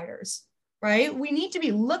care providers, right? We need to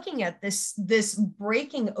be looking at this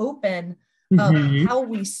breaking open of how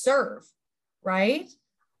we serve, right?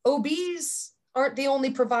 OBs aren't the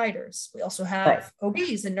only providers. We also have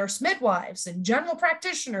OBs and nurse midwives and general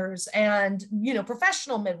practitioners and,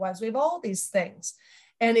 professional midwives. We have all these things.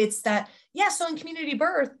 And it's that, so in community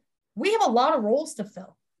birth, we have a lot of roles to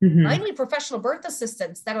fill. I need professional birth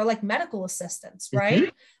assistants that are like medical assistants,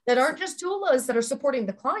 right? That aren't just doulas that are supporting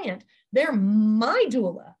the client. They're my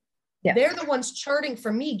doula. Yeah. They're the ones charting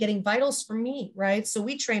for me, getting vitals for me, right? So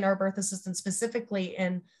we train our birth assistants specifically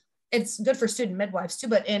in, it's good for student midwives too,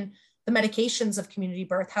 but in the medications of community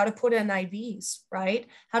birth, how to put in IVs, right?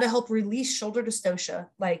 How to help release shoulder dystocia,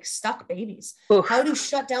 like stuck babies, how to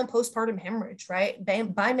shut down postpartum hemorrhage, right?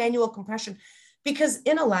 Bimanual compression. Because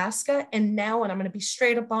in Alaska, and I'm going to be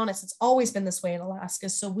straight up honest, it's always been this way in Alaska,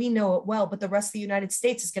 so we know it well, but the rest of the United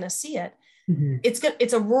States is going to see it.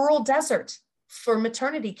 It's a rural desert for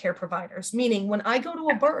maternity care providers, meaning when I go to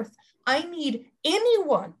a birth, I need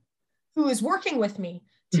anyone who is working with me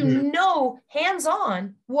to know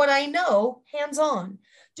hands-on what I know hands-on.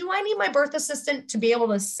 Do I need my birth assistant to be able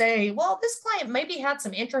to say, well, this client maybe had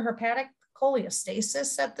some intrahepatic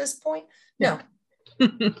cholestasis at this point? No,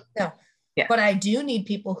 no. Yeah. But I do need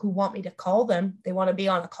people who want me to call them. They want to be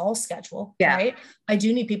on a call schedule, right? I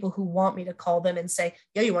do need people who want me to call them and say,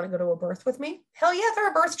 yo, you want to go to a birth with me? Hell yeah, there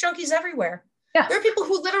are birth junkies everywhere. Yeah. There are people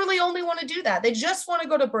who literally only want to do that. They just want to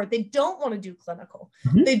go to birth. They don't want to do clinical.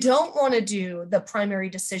 They don't want to do the primary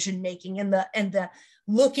decision-making and the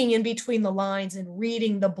looking in between the lines and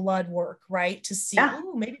reading the blood work, right? To see,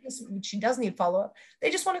 maybe she does need follow-up. They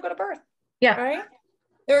just want to go to birth. Yeah. Right?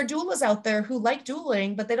 There are doulas out there who like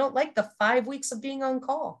douling, but they don't like the 5 weeks of being on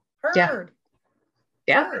call. Heard.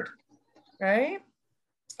 Right?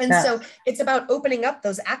 And so it's about opening up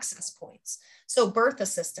those access points. So birth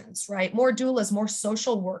assistance, right? More doulas, more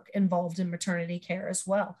social work involved in maternity care as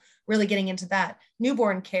well. Really getting into that.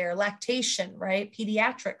 Newborn care, lactation, right?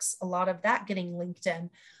 Pediatrics, a lot of that getting linked in.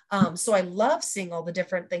 So I love seeing all the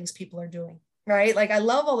different things people are doing, right? Like I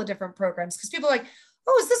love all the different programs because people are like,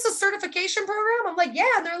 oh, is this a certification program? I'm like, yeah.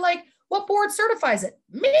 And they're like, what board certifies it?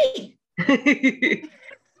 Me.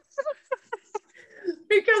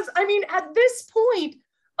 Because I mean, at this point,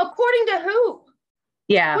 according to who?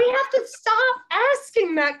 Yeah. We have to stop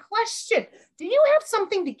asking that question. Do you have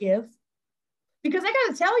something to give? Because I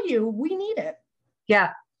got to tell you, we need it.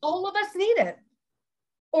 Yeah. All of us need it.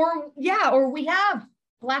 Or we have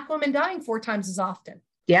Black women dying 4 times as often.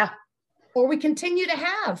 Yeah. Or we continue to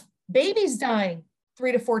have babies dying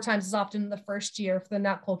 3 to 4 times as often in the first year if they're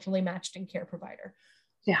not culturally matched in care provider.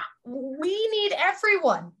 Yeah. We need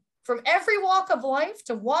everyone from every walk of life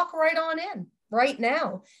to walk right on in right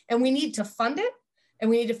now. And we need to fund it. And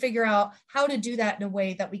we need to figure out how to do that in a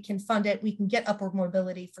way that we can fund it. We can get upward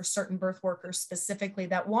mobility for certain birth workers specifically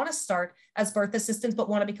that want to start as birth assistants, but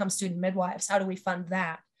want to become student midwives. How do we fund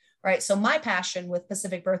that? Right. So my passion with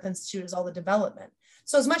Pacific Birth Institute is all the development.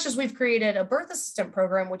 So as much as we've created a birth assistant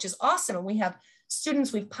program, which is awesome, and we have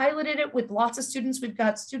students, we've piloted it with lots of students. We've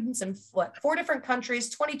got students in 4 different countries,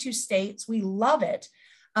 22 states. We love it.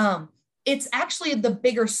 It's actually the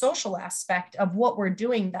bigger social aspect of what we're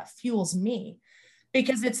doing that fuels me,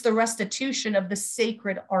 because it's the restitution of the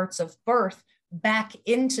sacred arts of birth back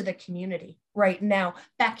into the community right now,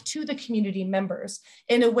 back to the community members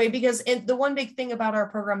in a way, because the one big thing about our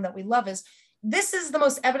program that we love is this is the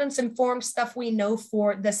most evidence-informed stuff we know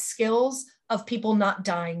for the skills of people not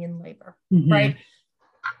dying in labor, right?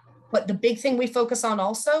 But the big thing we focus on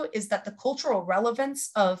also is that the cultural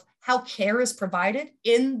relevance of how care is provided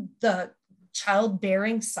in the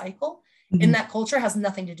childbearing cycle in that culture has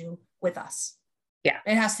nothing to do with us. Yeah.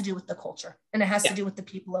 It has to do with the culture, and it has to do with the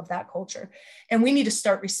people of that culture. And we need to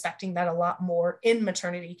start respecting that a lot more in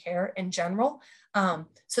maternity care in general,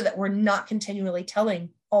 so that we're not continually telling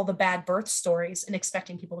all the bad birth stories and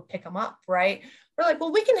expecting people to pick them up, right? We're like,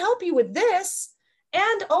 well, we can help you with this.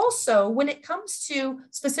 And also when it comes to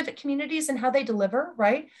specific communities and how they deliver,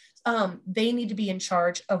 right? They need to be in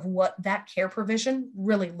charge of what that care provision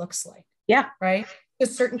really looks like. Yeah. Right.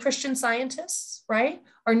 Because certain Christian scientists, right,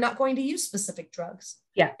 are not going to use specific drugs.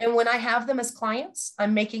 Yeah. And when I have them as clients,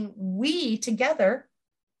 we together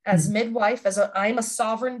as midwife, I'm a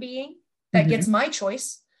sovereign being that gets my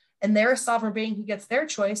choice, and they're a sovereign being who gets their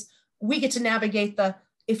choice. We get to navigate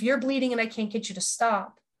if you're bleeding and I can't get you to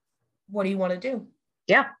stop, what do you want to do?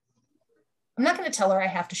 Yeah. I'm not going to tell her I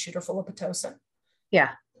have to shoot her full of Pitocin.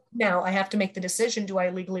 Yeah. Now I have to make the decision. Do I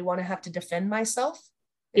legally want to have to defend myself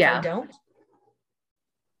if I don't?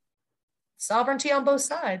 Sovereignty on both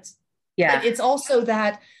sides. Yeah. But it's also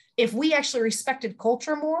that if we actually respected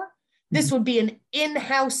culture more, this would be an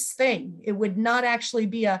in-house thing. It would not actually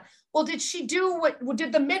be a, well, did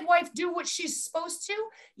the midwife do what she's supposed to?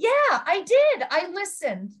 Yeah, I did. I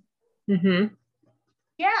listened. Mm-hmm.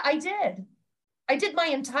 Yeah, I did. I did my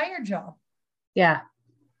entire job. Yeah.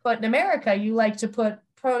 But in America, you like to put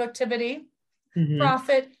productivity,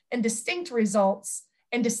 profit, and distinct results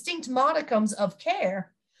and distinct modicums of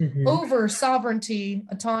care over sovereignty,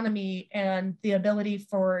 autonomy, and the ability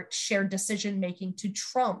for shared decision-making to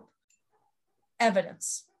trump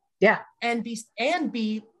evidence. Yeah. And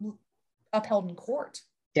be upheld in court.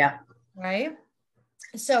 Yeah. Right?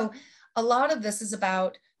 So a lot of this is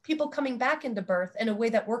about people coming back into birth in a way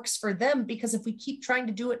that works for them, because if we keep trying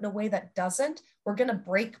to do it in a way that doesn't, we're going to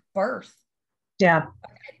break birth. Yeah.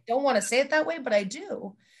 I don't want to say it that way, but I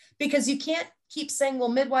do, because you can't keep saying, well,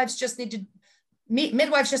 midwives just need to be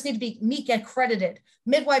MEAC accredited.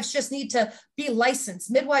 Midwives just need to be licensed.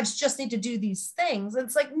 Midwives just need to do these things. And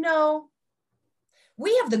it's like, no,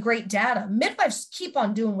 we have the great data. Midwives keep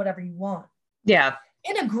on doing whatever you want. Yeah.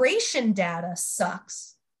 Integration data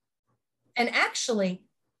sucks. And actually,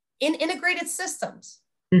 in integrated systems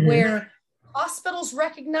where hospitals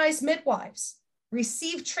recognize midwives,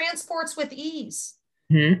 receive transports with ease,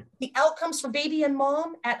 the outcomes for baby and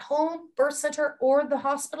mom at home, birth center, or the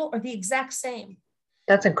hospital are the exact same.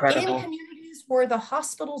 That's incredible. In communities where the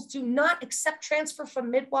hospitals do not accept transfer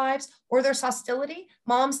from midwives or there's hostility,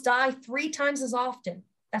 moms die 3 times as often.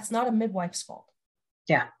 That's not a midwife's fault.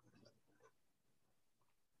 Yeah.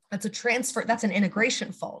 That's a transfer. That's an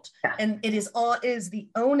integration fault. Yeah. And it is the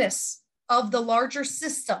onus of the larger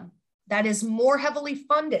system that is more heavily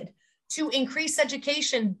funded to increase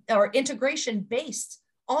education or integration based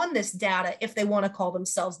on this data if they want to call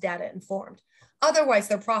themselves data informed. Otherwise,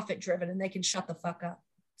 they're profit driven and they can shut the fuck up.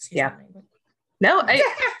 Excuse me. No,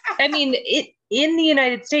 I mean, in the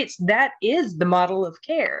United States, that is the model of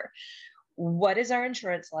care. What is our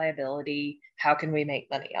insurance liability? How can we make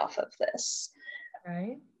money off of this?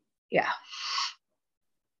 Right. Yeah.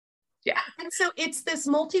 Yeah. And so it's this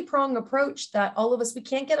multi-pronged approach that all of us, we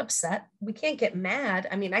can't get upset. We can't get mad.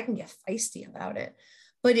 I mean, I can get feisty about it,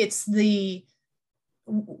 but it's the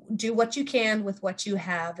do what you can with what you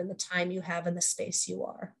have and the time you have and the space you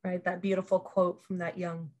are, right? That beautiful quote from the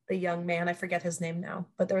young man, I forget his name now,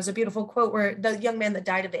 but there was a beautiful quote where the young man that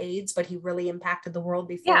died of AIDS, but he really impacted the world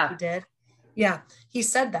before he did. Yeah. He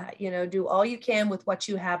said that, do all you can with what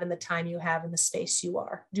you have and the time you have and the space you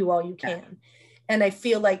are, do all you can. And I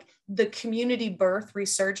feel like the community birth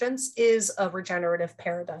resurgence is a regenerative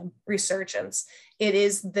paradigm resurgence. It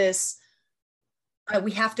is this,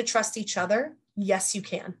 we have to trust each other. Yes, you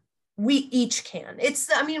can. We each can.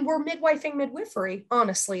 We're midwifing midwifery,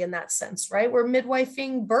 honestly, in that sense, right? We're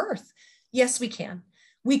midwifing birth. Yes, we can.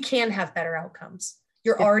 We can have better outcomes.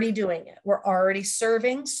 You're already doing it. We're already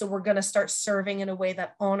serving. So we're going to start serving in a way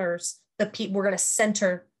that honors the people. We're going to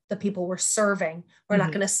center the people we're serving. We're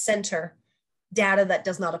not going to center data that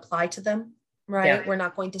does not apply to them, right? Yeah. We're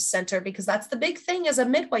not going to center, because that's the big thing as a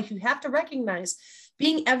midwife. You have to recognize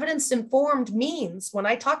being evidence informed means when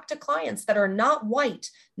I talk to clients that are not white,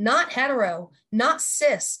 not hetero, not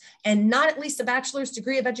cis, and not at least a bachelor's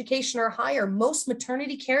degree of education or higher, most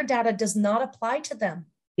maternity care data does not apply to them.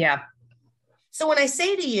 Yeah. So when I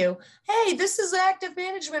say to you, hey, this is active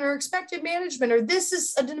management or expected management, or this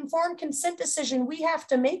is an informed consent decision we have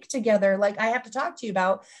to make together, like I have to talk to you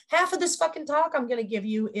about, half of this fucking talk I'm going to give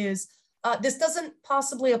you is this doesn't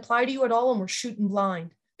possibly apply to you at all, and we're shooting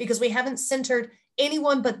blind because we haven't centered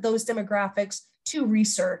anyone but those demographics to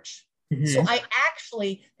research. So I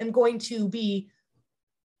actually am going to be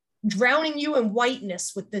drowning you in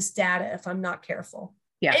whiteness with this data if I'm not careful.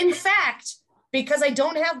 Yeah. In fact, because I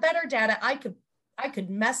don't have better data, I could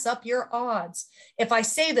mess up your odds if I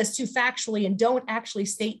say this too factually and don't actually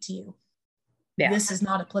state to you, this is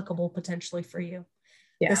not applicable potentially for you.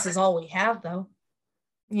 Yeah. This is all we have though.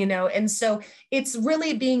 And so it's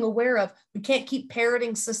really being aware of, we can't keep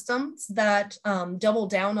parroting systems that double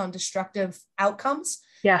down on destructive outcomes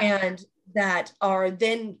and that are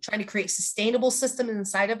then trying to create sustainable systems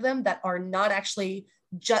inside of them that are not actually,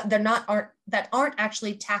 that aren't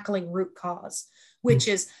actually tackling root cause, which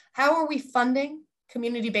is how are we funding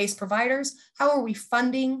community-based providers? How are we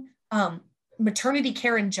funding maternity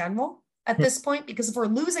care in general at this point? Because if we're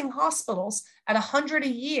losing hospitals at 100 a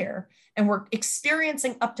year, and we're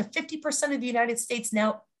experiencing up to 50% of the United States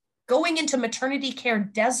now going into maternity care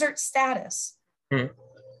desert status.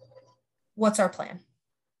 What's our plan?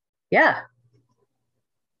 Yeah.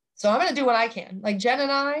 So I'm going to do what I can. Like Jen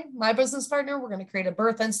and I, my business partner, we're going to create a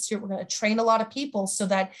birth institute. We're going to train a lot of people so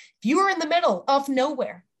that if you are in the middle of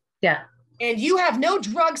nowhere, Yeah. and you have no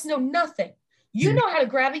drugs, no nothing, you know how to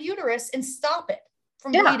grab a uterus and stop it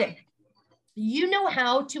from bleeding. You know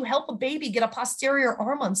how to help a baby get a posterior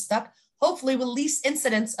arm unstuck, hopefully with least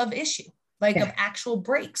incidence of issue, like of actual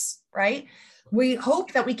breaks, right? We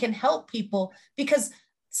hope that we can help people because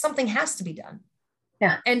something has to be done.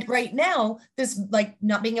 Yeah. And right now, this like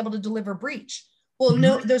not being able to deliver breech. Well,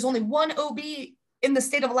 no, there's only one OB in the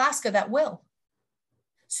state of Alaska that will.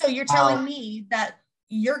 So you're telling me that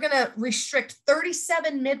you're going to restrict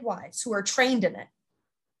 37 midwives who are trained in it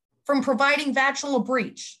from providing vaginal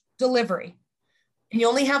breech delivery. And you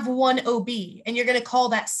only have one OB and you're going to call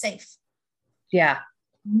that safe. Yeah.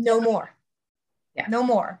 No more. Yeah. No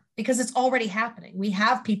more, because it's already happening. We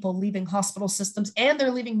have people leaving hospital systems and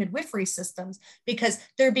they're leaving midwifery systems because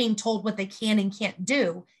they're being told what they can and can't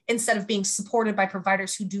do instead of being supported by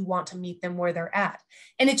providers who do want to meet them where they're at.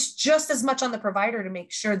 And it's just as much on the provider to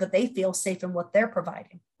make sure that they feel safe in what they're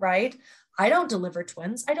providing, right? I don't deliver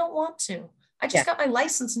twins. I don't want to. I just got my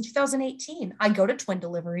license in 2018. I go to twin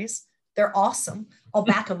deliveries. They're awesome. I'll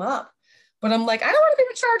back them up. But I'm like, I don't want to be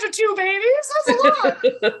in charge of 2 babies.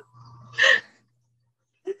 That's a lot.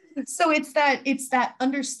 So it's that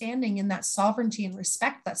understanding and that sovereignty and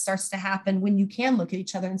respect that starts to happen when you can look at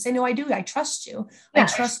each other and say, no, I do. I trust you. I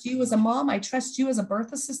trust you as a mom. I trust you as a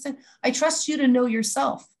birth assistant. I trust you to know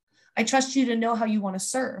yourself. I trust you to know how you want to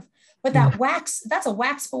serve. But that's a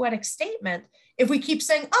wax poetic statement. If we keep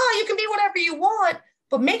saying, oh, you can be whatever you want,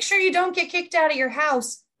 but make sure you don't get kicked out of your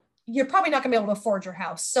house, you're probably not gonna be able to afford your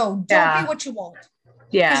house. So don't be what you want.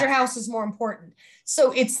 Because your house is more important. So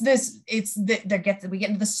we get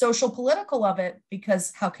into the social political of it,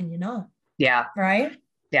 because how can you not? Yeah. Right.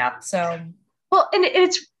 Yeah. So, well, and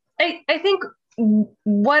I think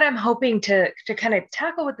what I'm hoping to kind of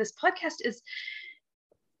tackle with this podcast is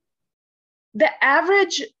the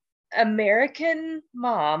average American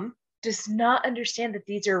mom does not understand that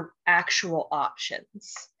these are actual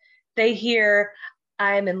options. They hear,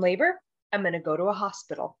 I'm in labor, I'm going to go to a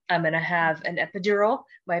hospital, I'm going to have an epidural,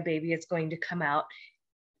 my baby is going to come out,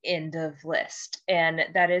 end of list. And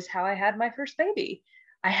that is how I had my first baby.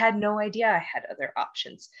 I had no idea I had other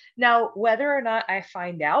options. Now, whether or not I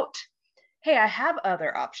find out, hey, I have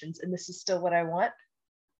other options and this is still what I want,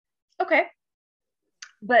 okay.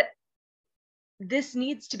 But this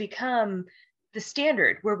needs to become the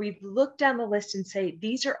standard where we look down the list and say,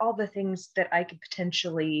 these are all the things that I could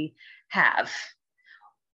potentially have.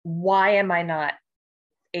 Why am I not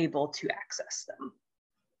able to access them?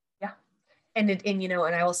 Yeah. And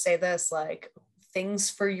I will say this, like, things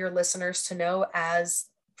for your listeners to know as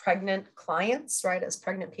pregnant clients, right? As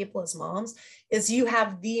pregnant people, as moms, is you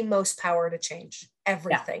have the most power to change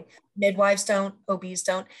everything. Yeah. Midwives don't, OBs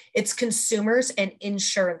don't. It's consumers and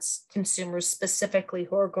insurance consumers specifically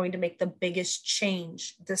who are going to make the biggest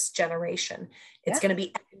change this generation. It's going to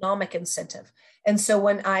be economic incentive. And so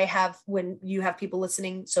when you have people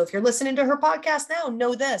listening, so if you're listening to her podcast now,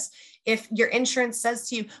 know this, if your insurance says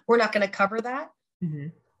to you, we're not going to cover that,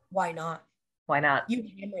 why not? Why not? You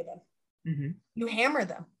hammer them. You hammer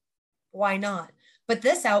them. Why not? But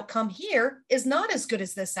this outcome here is not as good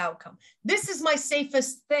as this outcome. This is my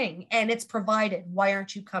safest thing and it's provided. Why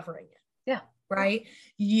aren't you covering it? Yeah. Right.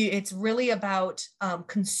 It's really about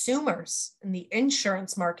consumers and the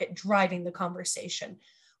insurance market driving the conversation.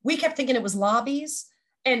 We kept thinking it was lobbies.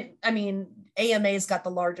 And I mean, AMA's got the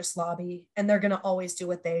largest lobby and they're going to always do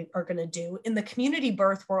what they are going to do. In the community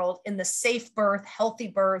birth world, in the safe birth, healthy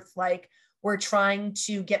birth, like, we're trying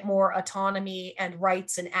to get more autonomy and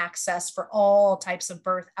rights and access for all types of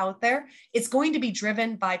birth out there. It's going to be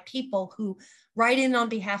driven by people who write in on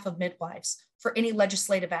behalf of midwives for any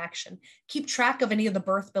legislative action, keep track of any of the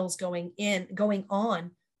birth bills going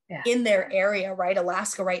on in their area, right?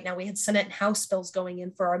 Alaska right now, we had Senate and House bills going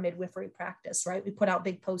in for our midwifery practice, right? We put out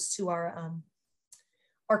big posts to our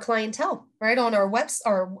clientele, right? On our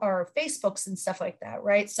our Facebooks and stuff like that,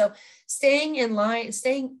 right? So staying in line,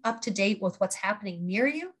 staying up to date with what's happening near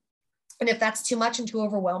you. And if that's too much and too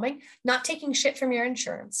overwhelming, not taking shit from your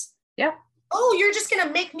insurance. Yeah. Oh, you're just going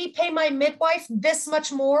to make me pay my midwife this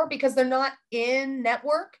much more because they're not in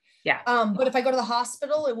network. Yeah. But if I go to the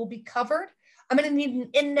hospital, it will be covered. I'm going to need an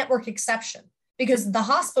in-network exception, because the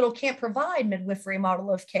hospital can't provide midwifery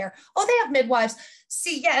model of care. Oh, they have midwives.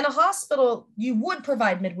 See, yeah, in a hospital, you would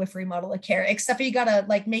provide midwifery model of care, except for you got to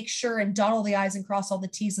like make sure and dot all the I's and cross all the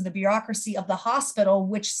T's of the bureaucracy of the hospital,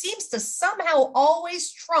 which seems to somehow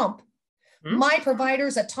always trump my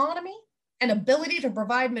provider's autonomy and ability to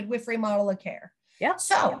provide midwifery model of care. Yeah.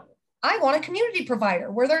 So I want a community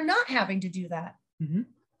provider where they're not having to do that. Mm-hmm.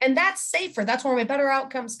 And that's safer. That's where my better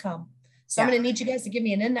outcomes come. So I'm going to need you guys to give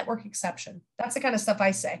me an in-network exception. That's the kind of stuff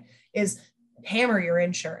I say is hammer your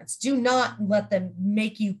insurance. Do not let them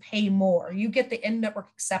make you pay more. You get the in-network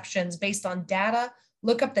exceptions based on data.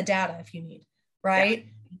 Look up the data if you need, right?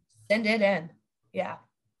 Yeah. Send it in. Yeah.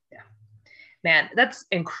 Yeah. Man, that's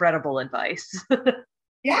incredible advice.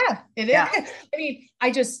 Yeah, it is. Yeah. I mean,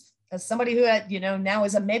 as somebody who had, now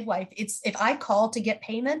is a midwife, it's if I call to get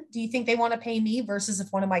payment, do you think they want to pay me versus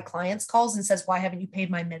if one of my clients calls and says, why haven't you paid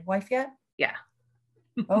my midwife yet? Yeah.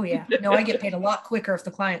 Oh yeah. No, I get paid a lot quicker if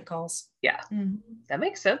the client calls. Yeah. Mm-hmm. That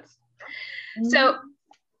makes sense. Mm-hmm. So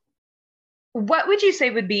what would you say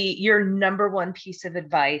would be your number one piece of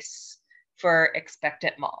advice for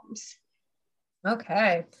expectant moms?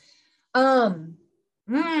 Okay.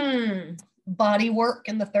 Body work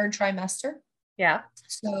in the third trimester. Yeah.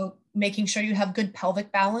 So making sure you have good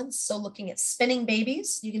pelvic balance. So looking at spinning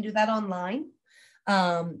babies, you can do that online.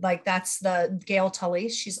 Like that's the Gail Tully.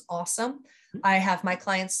 She's awesome. I have my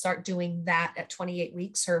clients start doing that at 28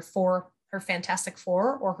 weeks, her fantastic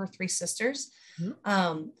four or her three sisters.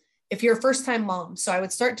 Mm-hmm. If you're a first time mom, so I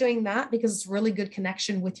would start doing that because it's really good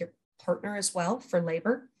connection with your partner as well for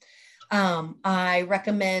labor. I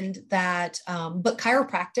recommend that, but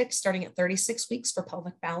chiropractic starting at 36 weeks for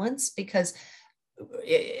pelvic balance, because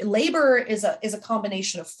labor is a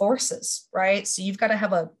combination of forces, right? So you've got to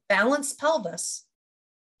have a balanced pelvis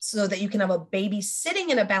so that you can have a baby sitting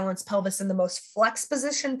in a balanced pelvis in the most flex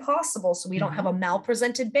position possible. So we don't have a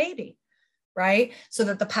malpresented baby, right? So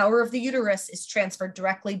that the power of the uterus is transferred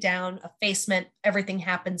directly down, effacement, everything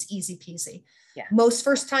happens easy peasy. Yeah. Most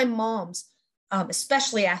first-time moms,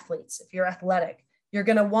 especially athletes, if you're athletic, you're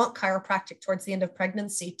going to want chiropractic towards the end of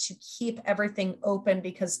pregnancy to keep everything open,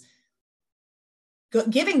 because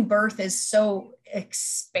giving birth is so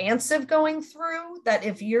expansive going through that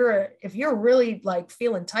if you're really like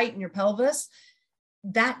feeling tight in your pelvis,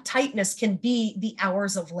 that tightness can be the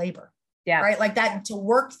hours of labor. Yeah. Right. Like that to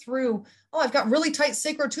work through, I've got really tight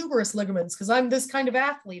sacrotuberous ligaments because I'm this kind of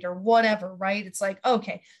athlete or whatever. Right. It's like,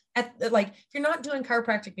 okay. If you're not doing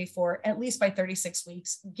chiropractic before, at least by 36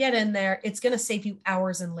 weeks, get in there. It's going to save you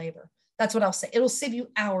hours in labor. That's what I'll say. It'll save you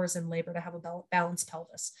hours in labor to have a balanced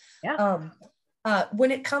pelvis. Yeah.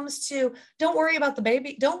 When it comes to, don't worry about the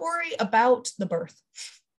baby. Don't worry about the birth.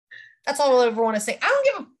 That's all I'll ever want to say. I don't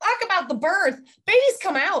give a fuck about the birth. Babies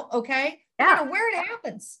come out. Okay. No matter where it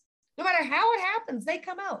happens, no matter how it happens, they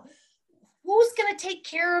come out. Who's going to take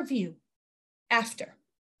care of you after?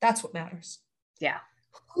 That's what matters. Yeah.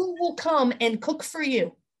 Who will come and cook for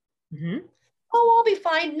you? Mm-hmm. Oh, I'll be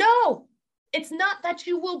fine. No, it's not that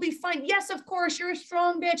you will be fine. Yes, of course, you're a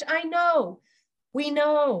strong bitch. I know. We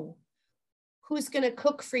know. Who's going to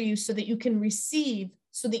cook for you so that you can receive,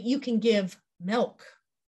 so that you can give milk?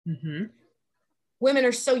 Mm-hmm. Women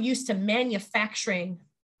are so used to manufacturing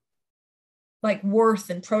like worth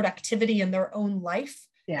and productivity in their own life.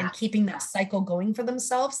 Yeah. And keeping that cycle going for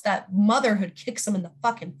themselves, that motherhood kicks them in the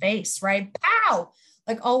fucking face, right? Pow!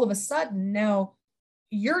 Like all of a sudden, no,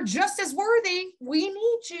 you're just as worthy. We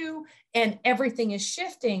need you. And everything is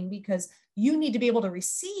shifting because you need to be able to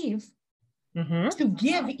receive to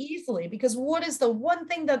give easily. Because what is the one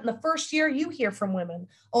thing that in the first year you hear from women?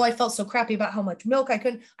 Oh, I felt so crappy about how much milk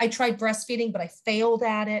I tried breastfeeding, but I failed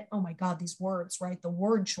at it. Oh my God, these words, right? The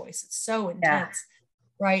word choice, it's so intense. Yeah.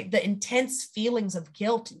 Right? The intense feelings of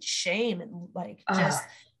guilt and shame and like just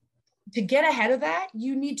to get ahead of that,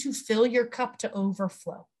 you need to fill your cup to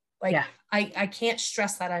overflow. Like I can't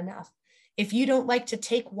stress that enough. If you don't like to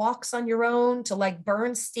take walks on your own, to like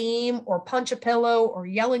burn steam or punch a pillow or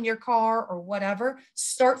yell in your car or whatever,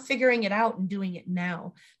 start figuring it out and doing it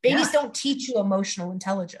now. Babies don't teach you emotional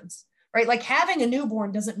intelligence, right? Like having a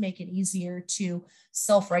newborn doesn't make it easier to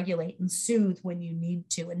self-regulate and soothe when you need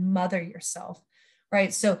to and mother yourself.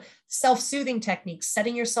 Right. So self-soothing techniques,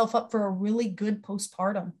 setting yourself up for a really good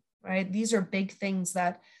postpartum, right? These are big things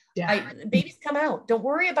that babies come out. Don't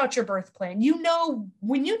worry about your birth plan.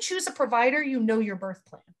 When you choose a provider, your birth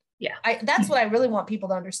plan. Yeah. That's what I really want people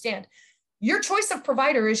to understand. Your choice of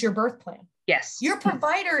provider is your birth plan. Yes. Your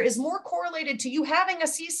provider is more correlated to you having a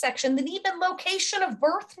C-section than even location of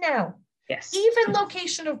birth now. Yes. Even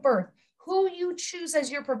location of birth. Who you choose as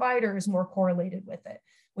your provider is more correlated with it.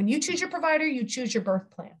 When you choose your provider, you choose your birth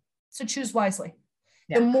plan. So choose wisely.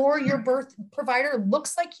 Yeah. The more your birth provider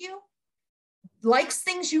looks like you, likes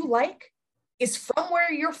things you like, is from where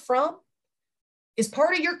you're from, is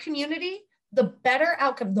part of your community, the better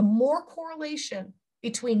outcome, the more correlation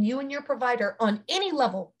between you and your provider on any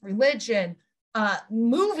level, religion,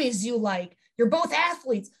 movies you like, you're both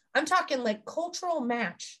athletes. I'm talking like cultural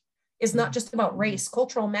match. is not just about race.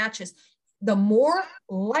 Cultural matches. The more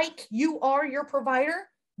like you are your provider,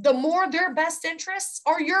 the more their best interests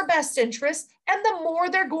are your best interests, and the more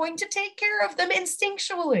they're going to take care of them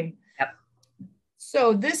instinctually. Yep.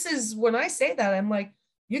 So this is when I say that, I'm like,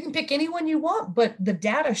 you can pick anyone you want, but the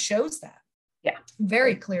data shows that. Yeah.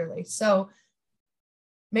 Very clearly. So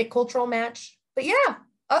make cultural match. But yeah,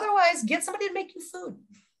 otherwise get somebody to make you food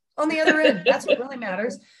on the other end. That's what really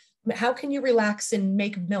matters. How can you relax and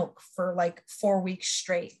make milk for like 4 weeks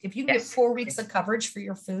straight? If you can get 4 weeks of coverage for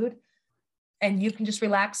your food and you can just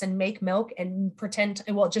relax and make milk and pretend,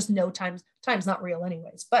 well, just no time's not real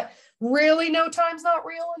anyways, but really no time's not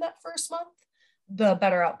real in that first month, the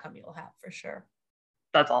better outcome you'll have for sure.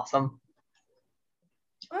 That's awesome.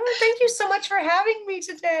 Oh, thank you so much for having me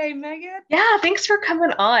today, Megan. Yeah, thanks for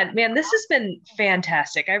coming on. Man, this has been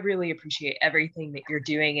fantastic. I really appreciate everything that you're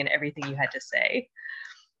doing and everything you had to say.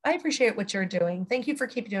 I appreciate what you're doing. Thank you for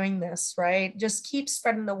keep doing this, right? Just keep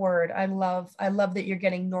spreading the word. I love that you're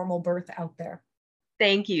getting normal birth out there.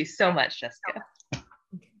 Thank you so much, Jessica.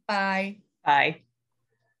 Bye. Bye.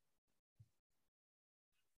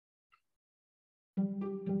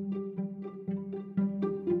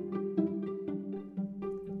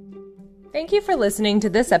 Thank you for listening to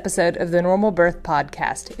this episode of the Normal Birth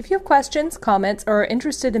Podcast. If you have questions, comments, or are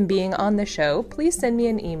interested in being on the show, please send me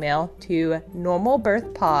an email to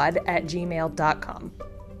normalbirthpod@gmail.com.